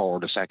only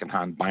afford a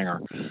second-hand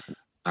banger,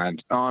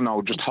 and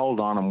just hold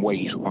on and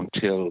wait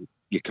until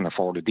you can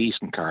afford a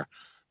decent car.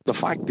 The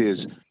fact is,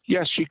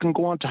 yes, she can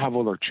go on to have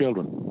other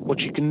children, but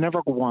she can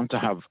never go on to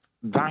have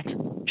that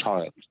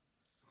child.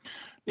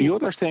 The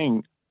other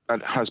thing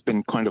that has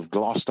been kind of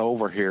glossed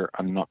over here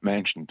and not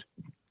mentioned,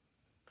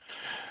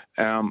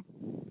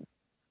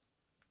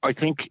 I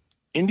think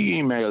in the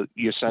email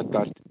you said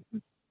that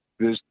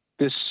there's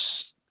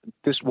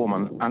this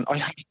woman, and I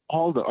have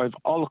all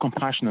the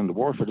compassion in the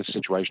world for this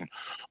situation,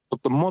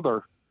 but the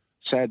mother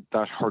said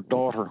that her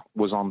daughter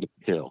was on the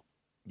pill.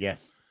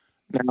 Yes.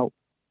 Now,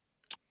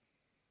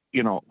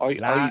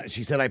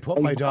 she said, I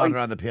put my daughter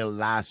on the pill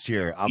last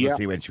year,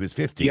 obviously when she was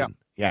 15.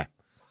 Yeah.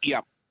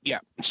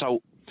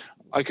 So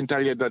I can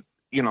tell you that,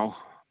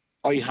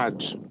 I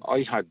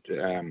had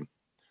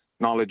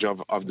knowledge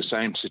of the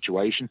same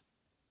situation,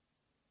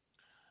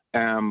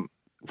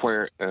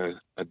 where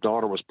a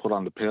daughter was put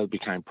on the pill,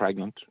 became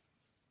pregnant.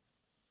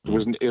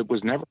 It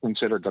was never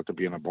considered that to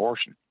be an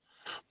abortion.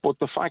 But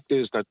the fact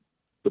is that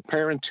the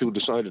parent who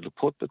decided to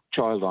put the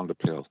child on the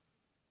pill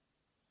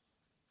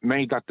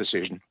made that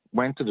decision,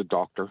 went to the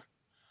doctor,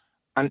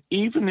 and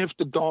even if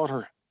the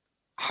daughter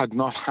had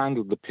not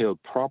handled the pill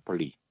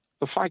properly,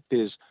 the fact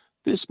is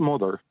this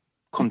mother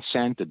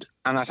consented.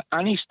 And at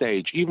any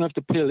stage, even if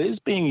the pill is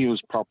being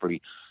used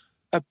properly,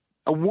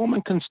 a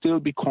woman can still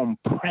become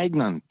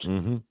pregnant.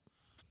 Mm-hmm.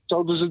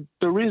 So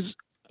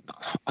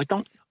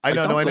I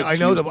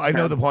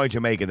know the point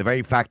you're making. The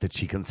very fact that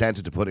she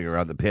consented to putting her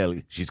on the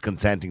pill, she's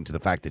consenting to the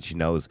fact that she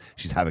knows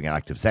she's having an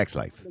active sex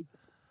life.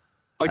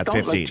 I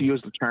don't like to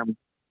use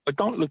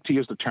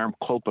the term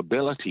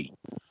culpability,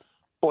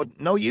 but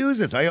no, use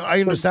it.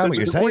 I understand what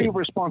you're saying. There's a degree of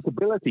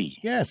responsibility.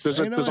 Yes, there's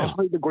a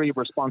high degree of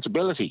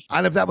responsibility.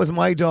 And if that was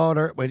my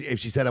daughter, if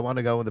she said I want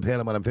to go on the pill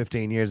and when I'm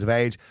 15 years of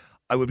age,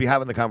 I would be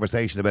having the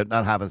conversation about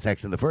not having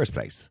sex in the first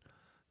place.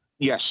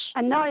 Yes.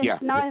 And Niall,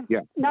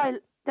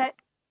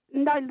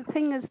 the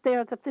thing is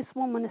there that this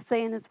woman is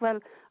saying as well,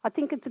 I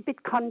think it's a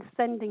bit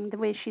condescending the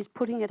way she's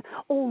putting it.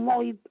 Oh,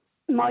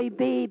 my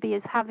baby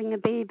is having a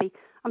baby.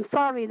 I'm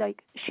sorry,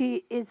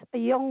 she is a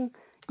young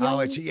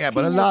but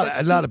a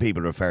lot of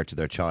people refer to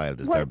their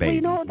child as their baby.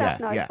 We know that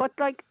now, but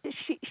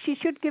she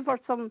should give her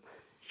some.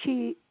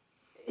 She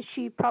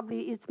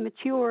probably is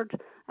matured,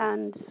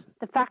 and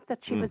the fact that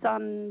she was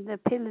on the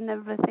pill and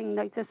everything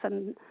like this,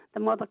 and the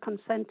mother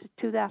consented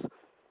to that.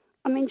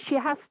 I mean, she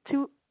has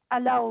to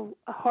allow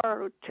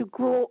her to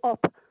grow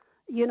up.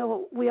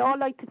 We all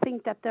like to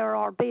think that there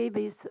are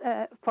babies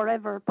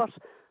forever, but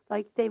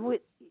they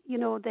would,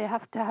 they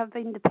have to have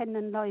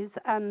independent lives,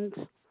 and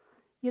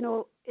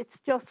it's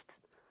just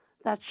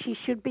that she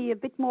should be a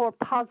bit more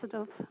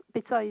positive.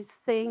 Besides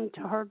saying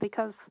to her,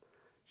 because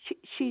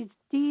she's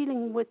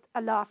dealing with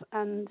a lot,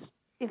 and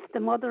if the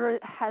mother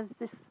has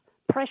this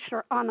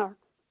pressure on her,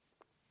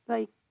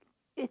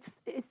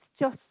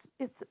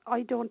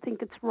 I don't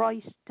think it's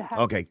right to have.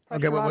 Okay.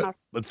 Well,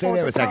 stay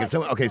there a second.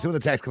 So, some of the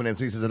text coming in.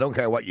 So he says, I don't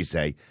care what you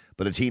say,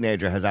 but a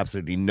teenager has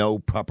absolutely no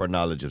proper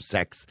knowledge of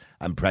sex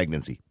and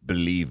pregnancy.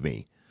 Believe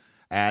me.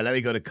 Let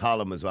me go to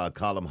Colm as well.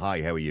 Colm,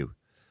 hi. How are you?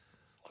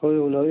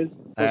 Hello, Niall.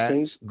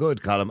 Good,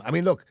 Colm. I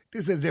mean, look,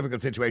 this is a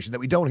difficult situation that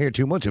we don't hear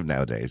too much of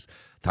nowadays,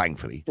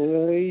 thankfully.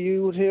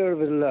 You would hear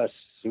of it less.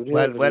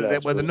 Well,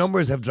 the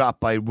numbers have dropped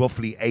by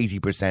roughly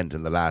 80%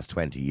 in the last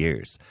 20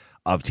 years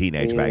of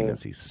teenage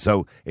pregnancies.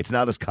 So it's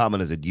not as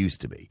common as it used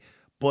to be.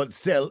 But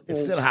still, it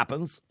still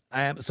happens.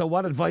 So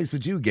what advice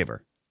would you give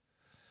her?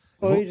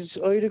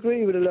 I'd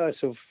agree with a lot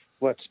of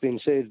what's been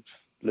said,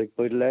 by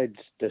the lads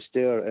that's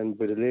there and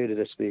by the lady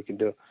that's speaking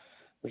there.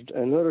 But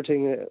another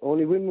thing,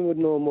 only women would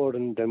know more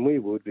than we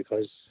would,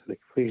 because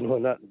we know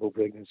nothing about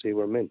pregnancy,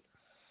 we're men.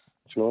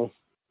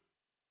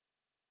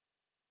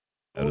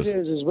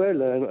 Nowadays as well,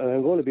 and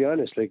I'm going to be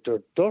honest, they're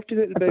dirty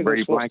little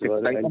beggars first of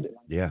all.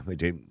 Yeah, we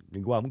do.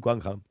 Go on,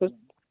 Colm.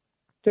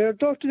 They're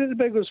dirty little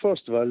beggars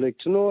first of all.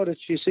 To know that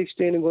she's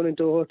 16 and going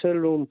into a hotel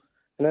room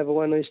and have a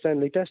one-night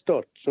stand, that's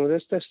dirt. So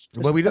that's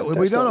well, we don't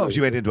know if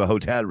she went into a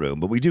hotel room,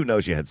 but we do know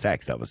she had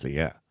sex, obviously,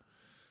 yeah.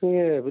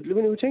 Yeah, but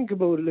when you think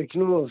about it,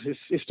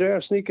 if they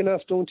are sneaking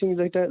off doing things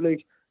like that,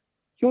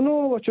 you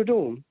know what you're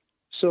doing.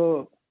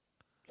 So,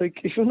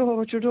 if you know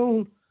what you're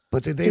doing,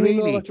 but did they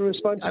really know what the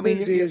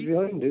responsibility is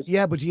behind it?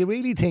 Yeah, but do you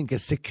really think a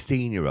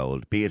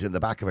 16-year-old, be it in the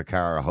back of a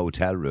car or a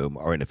hotel room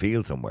or in a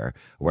field somewhere,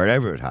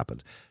 wherever it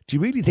happened, do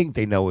you really think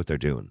they know what they're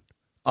doing?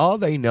 All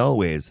they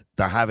know is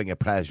they're having a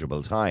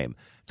pleasurable time.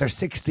 They're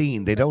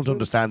 16. They don't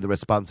understand the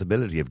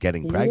responsibility of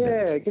getting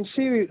pregnant. Yeah, I can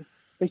see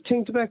Like,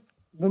 think back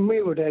when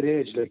we were that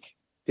age, like,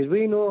 did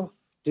we know?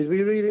 Did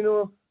we really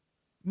know?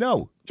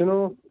 No. Do you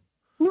know?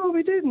 No,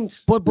 we didn't.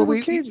 But we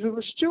were kids, we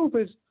were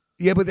stupid.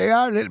 Yeah, but they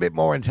are a little bit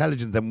more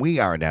intelligent than we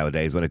are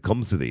nowadays when it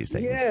comes to these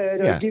things.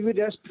 Yeah, give it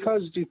that's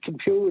because the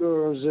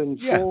computers and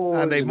phones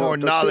and they've more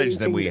knowledge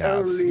than we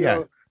have.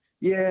 Earlier.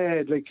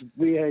 Yeah, like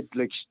we had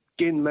like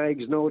skin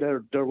mags. Now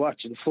they're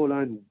watching full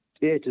on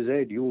A to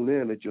Z. You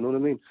name it. You know what I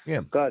mean?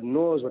 Yeah. God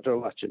knows what they're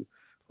watching.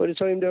 By the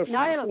time they're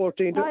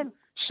 14,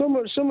 some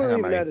are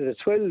even at it at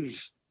 12.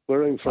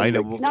 Where I'm from. I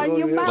know. Now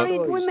you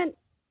married women.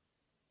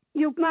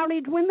 You've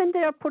married women.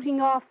 They're putting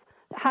off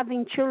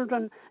having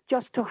children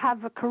just to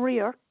have a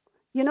career.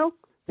 You know?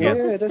 Yeah,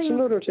 that's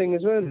another thing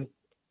as well.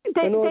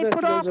 They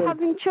put off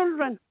having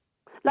children.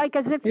 Like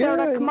as if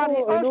they're a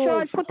commodity.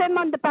 I'll put them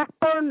on the back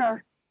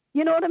burner.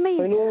 You know what I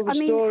mean? I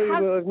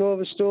know of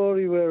a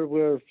story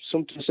where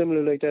something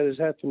similar like that has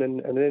happened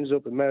and it ends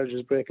up in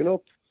marriages breaking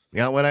up.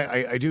 Yeah, well,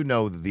 I do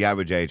know that the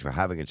average age for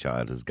having a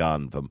child has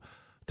gone from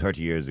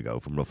 30 years ago,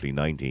 from roughly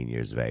 19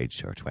 years of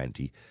age, or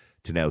 20,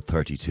 to now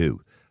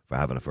 32 for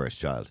having a first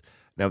child.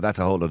 Now, that's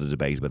a whole other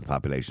debate about the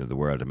population of the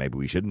world, and maybe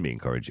we shouldn't be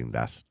encouraging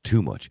that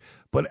too much.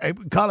 But,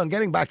 Colin,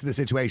 getting back to the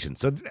situation.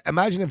 So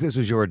imagine if this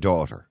was your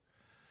daughter,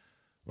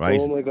 right?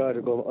 Oh, my God,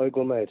 I'd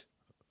go mad.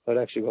 I'd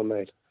actually go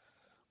mad.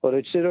 But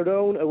I'd sit her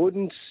down. I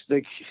wouldn't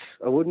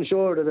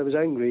show her that I was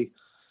angry.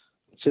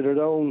 I'd sit her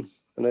down,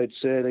 and I'd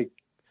say,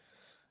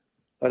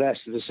 I'd ask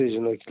the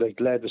decision, like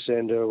Lad was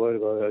saying there a while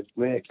ago,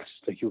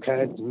 you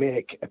can't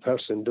make a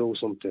person do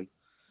something.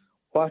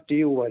 What do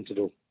you want to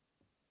do?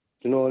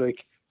 You know,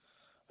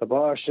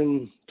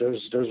 abortion,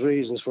 there's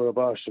reasons for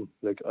abortion.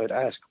 I'd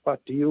ask, what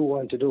do you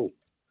want to do?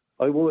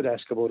 I would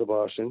ask about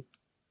abortion.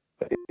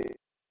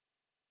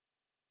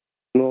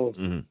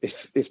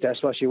 If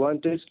that's what she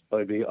wanted,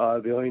 I'd be all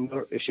behind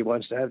her. If she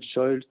wants to have the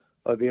child,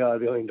 I'd be all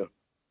behind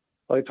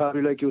her. I'd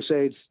probably, like you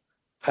said,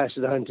 pass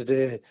it on to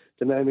the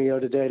mammy or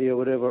the daddy or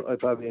whatever. I'd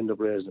probably end up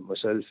raising it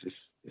myself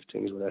if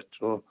things were that,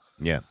 you know.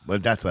 Yeah, well,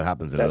 that's what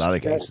happens in a lot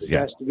of cases.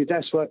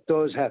 That's what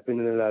does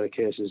happen in a lot of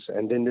cases.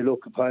 And then they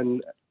look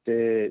upon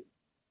the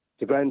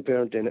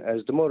grandparent then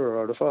as the mother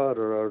or the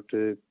father or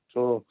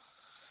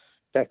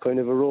that kind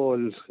of a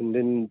role. And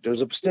then there's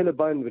still a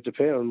bond with the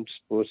parent,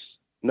 but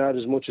not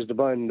as much as the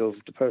bond of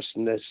the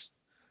person that's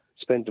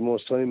spent the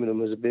most time with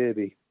them as a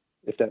baby,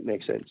 if that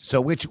makes sense. So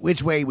which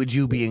way would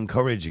you be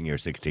encouraging your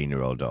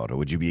 16-year-old daughter?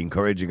 Would you be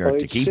encouraging her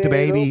to keep the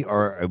baby,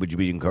 or would you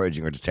be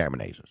encouraging her to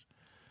terminate it?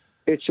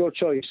 It's your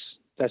choice.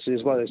 That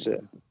is what I say.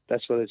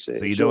 That's what I'd say.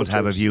 So you don't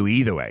have a view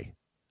either way?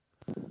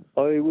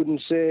 I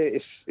wouldn't say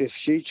if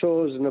she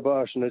chose an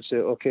abortion, I'd say,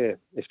 okay.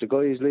 If the guy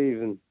is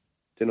leaving,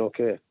 then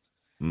okay.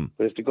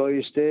 But if the guy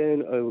is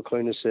staying, I would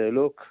kind of say,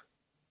 look,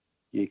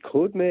 you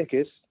could make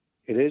it.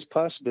 It is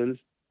possible.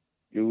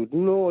 You would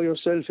know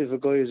yourself if a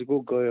guy is a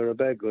good guy or a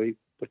bad guy.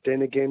 But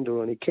then again, they're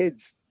only kids.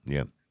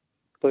 Yeah.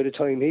 By the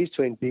time he's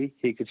 20,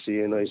 he could see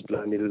a nice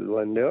blonde little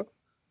one there,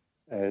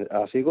 and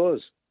off he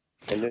goes.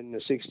 And then the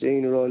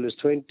 16-year-old is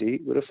 20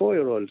 with a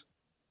 4-year-old.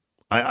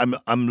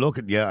 I'm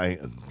looking. Yeah, I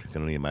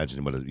can only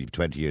imagine what it'd be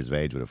 20 years of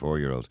age with a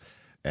 4-year-old.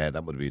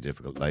 That would be a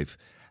difficult life.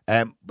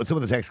 But some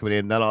of the texts coming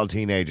in, not all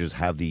teenagers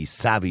have the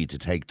savvy to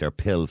take their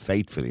pill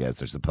faithfully as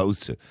they're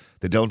supposed to.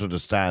 They don't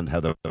understand how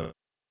they'll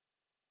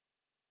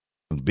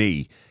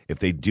be if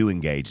they do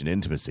engage in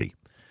intimacy.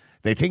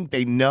 They think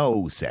they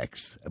know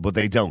sex, but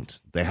they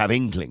don't. They have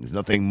inklings,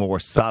 nothing more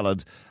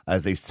solid,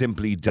 as they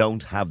simply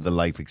don't have the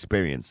life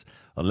experience.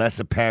 Unless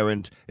a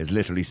parent is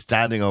literally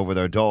standing over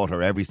their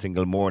daughter every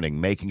single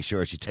morning, making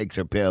sure she takes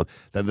her pill,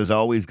 then there's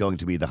always going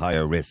to be the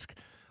higher risk.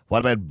 What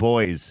about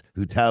boys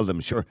who tell them,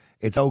 sure,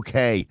 it's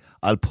okay,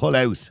 I'll pull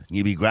out and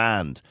you'll be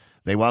grand.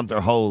 They want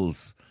their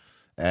holes,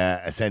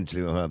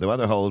 essentially. They want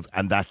their holes,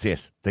 and that's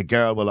it. The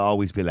girl will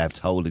always be left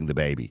holding the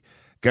baby.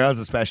 Girls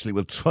especially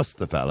will trust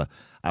the fella,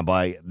 and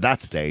by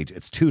that stage,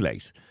 it's too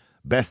late.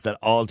 Best that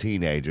all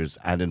teenagers,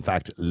 and in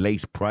fact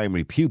late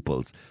primary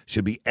pupils,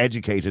 should be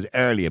educated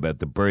early about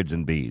the birds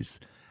and bees,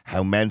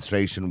 how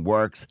menstruation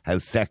works, how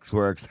sex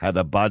works, how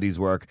their bodies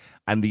work,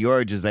 and the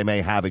urges they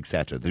may have,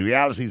 etc. The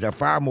realities are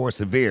far more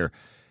severe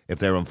if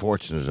they're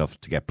unfortunate enough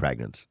to get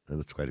pregnant. And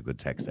that's quite a good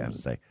text, I have to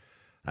say.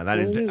 And that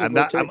is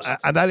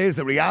that is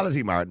the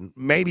reality, Martin.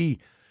 Maybe,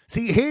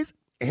 see,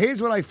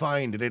 here's what I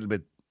find a little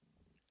bit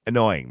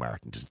annoying,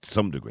 Martin, to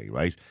some degree,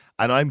 right?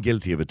 And I'm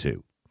guilty of it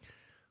too.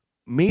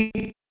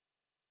 Me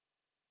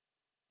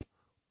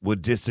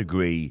would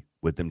disagree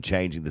with them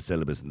changing the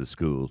syllabus in the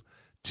school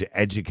to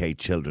educate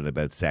children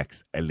about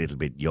sex a little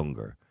bit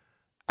younger.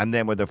 And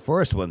then we're the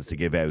first ones to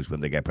give out when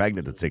they get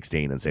pregnant at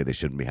 16 and say they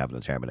shouldn't be having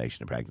a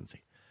termination of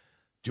pregnancy.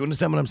 Do you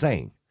understand what I'm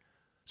saying?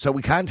 So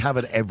we can't have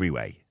it every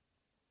way.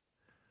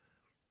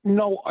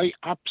 No, I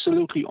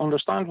absolutely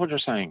understand what you're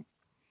saying.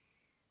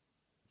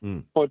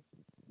 But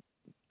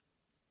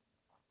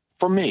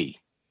for me,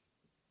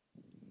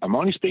 I'm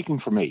only speaking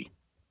for me,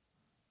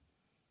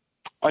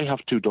 I have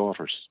 2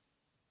 daughters.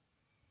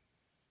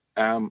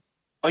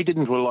 I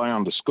didn't rely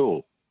on the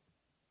school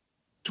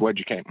to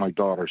educate my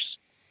daughters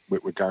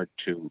with regard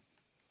to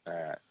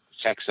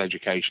sex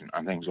education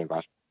and things like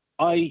that.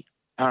 I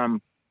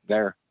am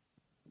their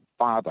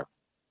father.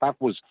 That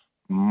was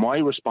my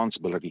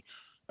responsibility,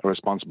 a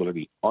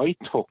responsibility I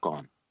took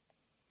on.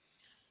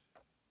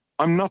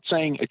 I'm not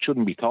saying it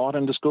shouldn't be taught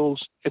in the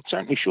schools. It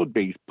certainly should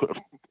be.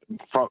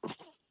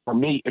 For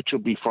me, it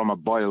should be from a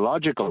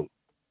biological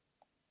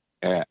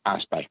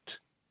aspect.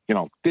 You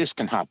know, this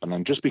can happen,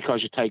 and just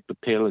because you take the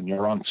pill and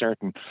you're on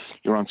certain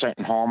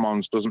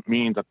hormones doesn't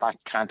mean that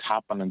can't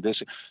happen. And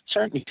this,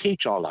 certainly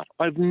teach all that.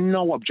 I have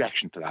no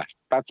objection to that.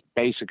 That's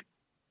basic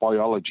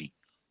biology.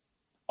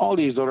 All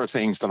these other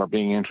things that are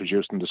being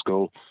introduced in the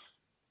school,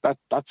 that's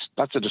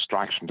a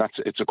distraction.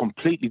 It's a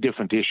completely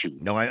different issue.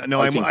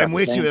 I'm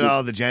with you in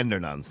all the gender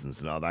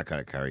nonsense and all that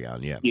kind of carry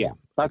on. Yeah,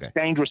 that's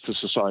dangerous to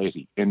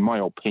society, in my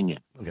opinion.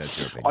 Okay, that's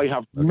your opinion. I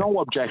have no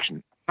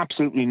objection,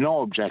 absolutely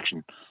no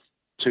objection,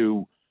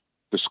 to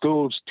the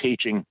schools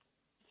teaching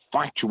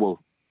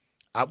factual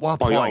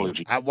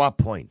biology. At what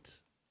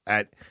point?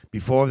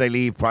 Before they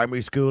leave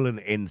primary school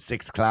in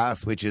sixth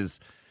class, which is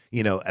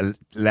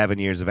 11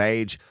 years of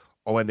age,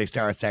 or when they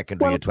start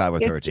secondary at 12 or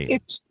 13?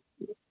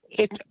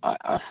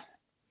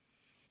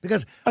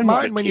 Because,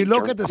 Martin, when you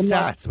look at the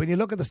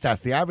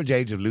stats, the average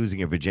age of losing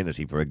your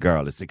virginity for a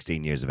girl is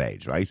 16 years of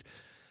age, right?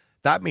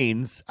 That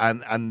means,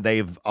 and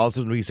they've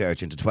also done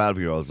research into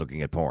 12-year-olds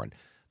looking at porn,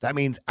 that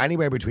means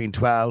anywhere between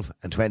 12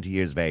 and 20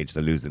 years of age,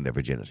 they're losing their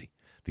virginity.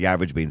 The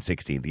average being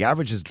 16. The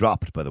average has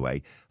dropped, by the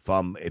way,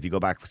 from, if you go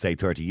back, say,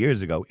 30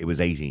 years ago, it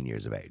was 18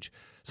 years of age.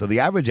 So the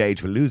average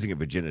age for losing a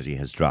virginity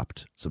has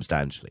dropped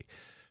substantially.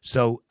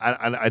 So,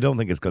 and I don't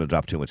think it's going to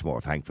drop too much more,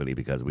 thankfully,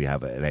 because we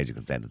have an age of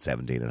consent at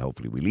 17, and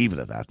hopefully we leave it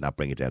at that, not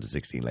bring it down to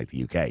 16 like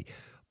the UK.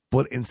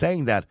 But in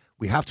saying that,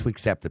 we have to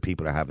accept that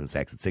people are having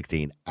sex at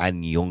 16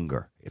 and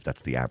younger, if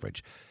that's the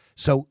average.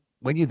 So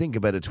when you think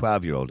about a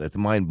 12-year-old, the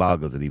mind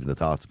boggles at even the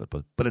thoughts of it,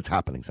 but it's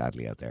happening,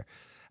 sadly, out there.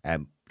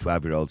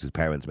 12-year-olds whose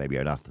parents maybe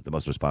are not the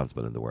most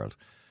responsible in the world.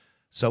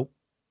 So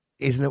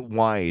isn't it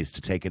wise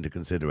to take into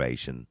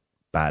consideration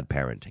bad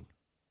parenting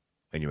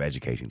when you're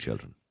educating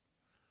children?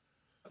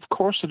 Of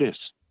course it is.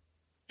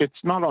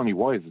 It's not only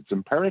wise, it's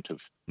imperative.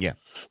 Yeah.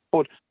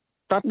 But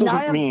that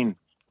doesn't mean...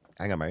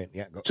 Hang on, Marion.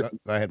 Yeah, go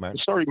ahead, Marion.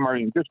 Sorry,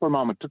 Marion, just for a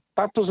moment.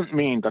 That doesn't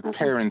mean that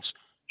parents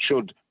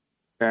should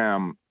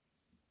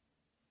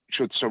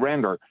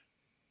surrender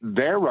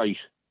their right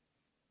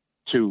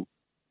to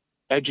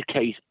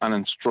educate and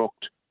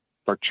instruct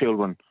their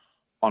children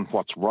on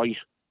what's right,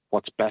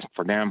 what's best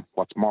for them,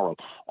 what's moral.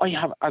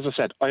 As I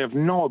said, I have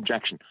no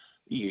objection.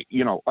 I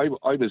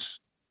was...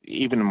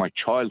 Even in my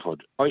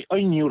childhood, I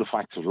knew the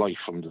facts of life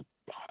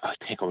I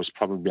think I was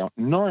probably about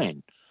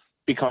 9,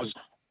 because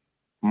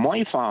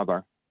my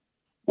father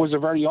was a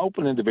very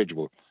open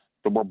individual.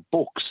 There were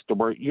books,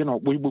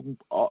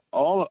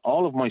 all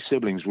of my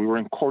siblings, we were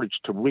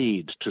encouraged to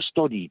read, to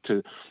study,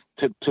 to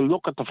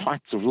look at the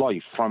facts of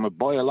life from a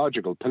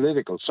biological,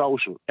 political,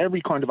 social,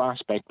 every kind of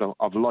aspect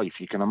of life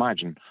you can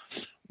imagine.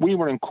 We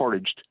were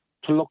encouraged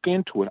to look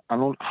into it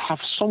and have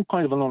some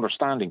kind of an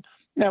understanding.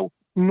 Now,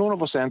 none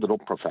of us ended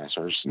up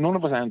professors. None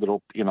of us ended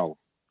up,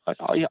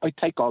 I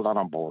take all that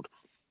on board.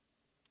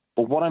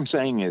 But what I'm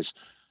saying is,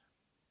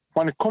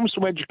 when it comes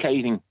to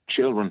educating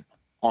children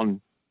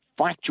on a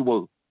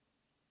factual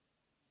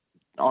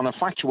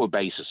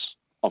basis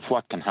of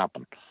what can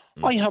happen,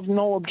 I have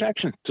no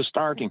objection to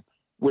starting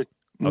with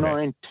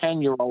 9,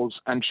 10-year-olds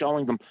and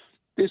showing them,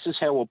 this is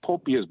how a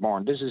puppy is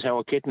born, this is how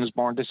a kitten is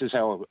born, this is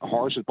how a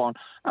horse is born.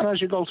 And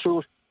as you go through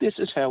it, this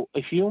is how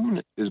a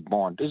human is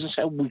born. This is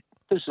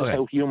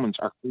how humans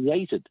are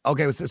created.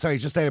 Okay, well, sorry,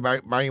 just say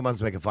Marion wants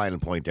to make a final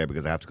point there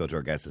because I have to go to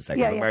our guest in a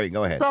second. But Marion,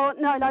 go ahead. So,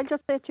 no, I'll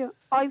just say to you,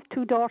 I have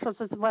 2 daughters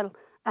as well.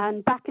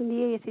 And back in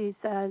the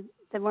 80s,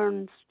 they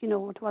weren't,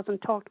 it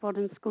wasn't talked about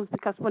in schools,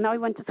 because when I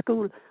went to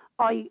school,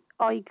 I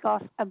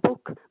got a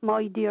book,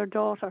 My Dear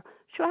Daughter.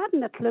 Sure, I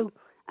hadn't a clue.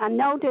 And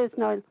nowadays,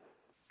 now,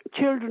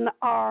 children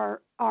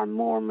are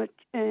more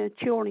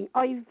maturing.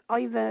 I've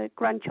a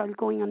grandchild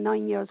going on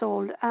 9 years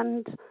old,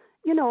 and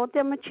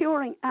they're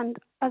maturing. And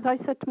as I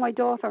said to my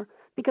daughter,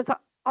 because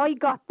I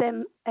got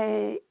them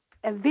a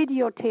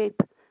videotape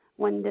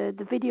when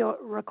the video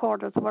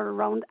recorders were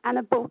around, and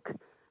a book,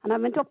 and I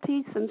went up to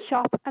Easton's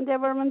shop, and they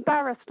were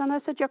embarrassed, and I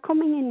said, you're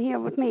coming in here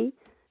with me,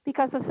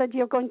 because I said,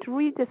 you're going to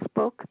read this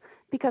book,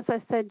 because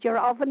I said, you're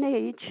of an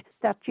age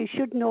that you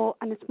should know,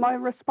 and it's my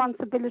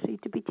responsibility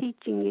to be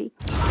teaching you.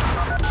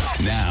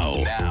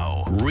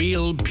 Now,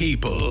 real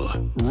people,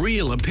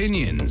 real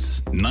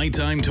opinions.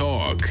 Nighttime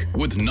Talk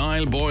with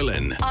Niall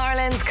Boylan.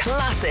 Ireland's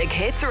Classic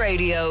Hits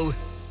Radio.